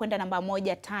hoja yako kwenda namba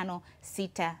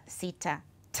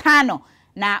 15665.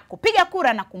 Na kupiga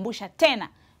kura na kumbusha tena,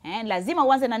 lazima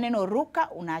uanze na neno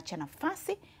ruka, unaacha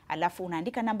nafasi alafu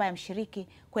unaandika namba ya mshiriki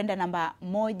kwenda namba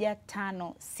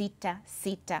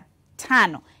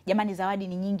 15665. Jamani, zawadi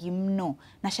ni nyingi mno.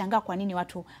 Nashangaa kwa nini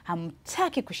watu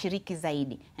hamtaki kushiriki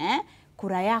zaidi.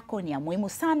 Kura yako ni ya muhimu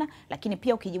sana, lakini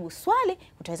pia ukijibu swali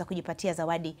utaweza kujipatia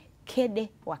zawadi kede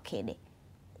wa kede.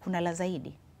 Kuna la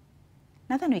zaidi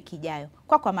nadhani wiki ijayo.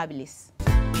 Kwa Mabilis.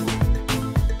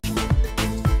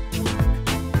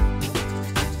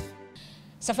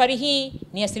 Safari hii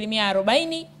ni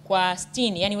 40% kwa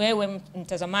 60, yani wewe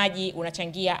mtazamaji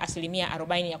unachangia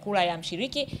 40% ya kura ya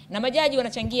mshiriki na majaji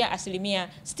wanachangia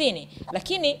 60%.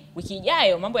 Lakini wiki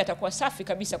ijayo mambo yatakuwa safi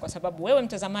kabisa, kwa sababu wewe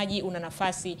mtazamaji una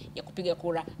nafasi ya kupiga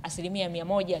kura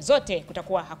 100% zote,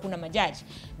 kutakuwa hakuna majaji.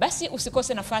 Basi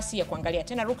usikose nafasi ya kuangalia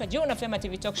tena Ruka Juu na Fema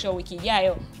TV Talk Show wiki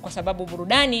ijayo, kwa sababu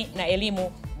burudani na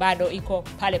elimu bado iko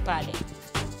pale pale.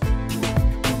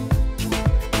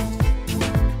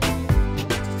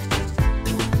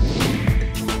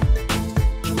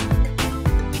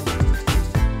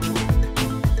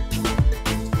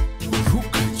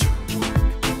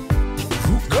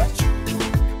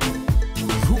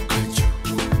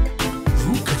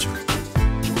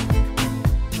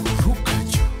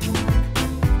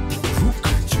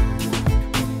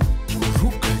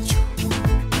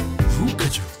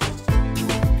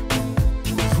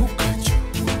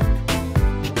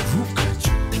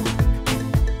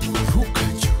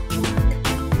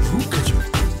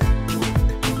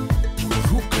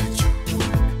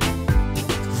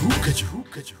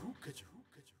 Ruka Juu.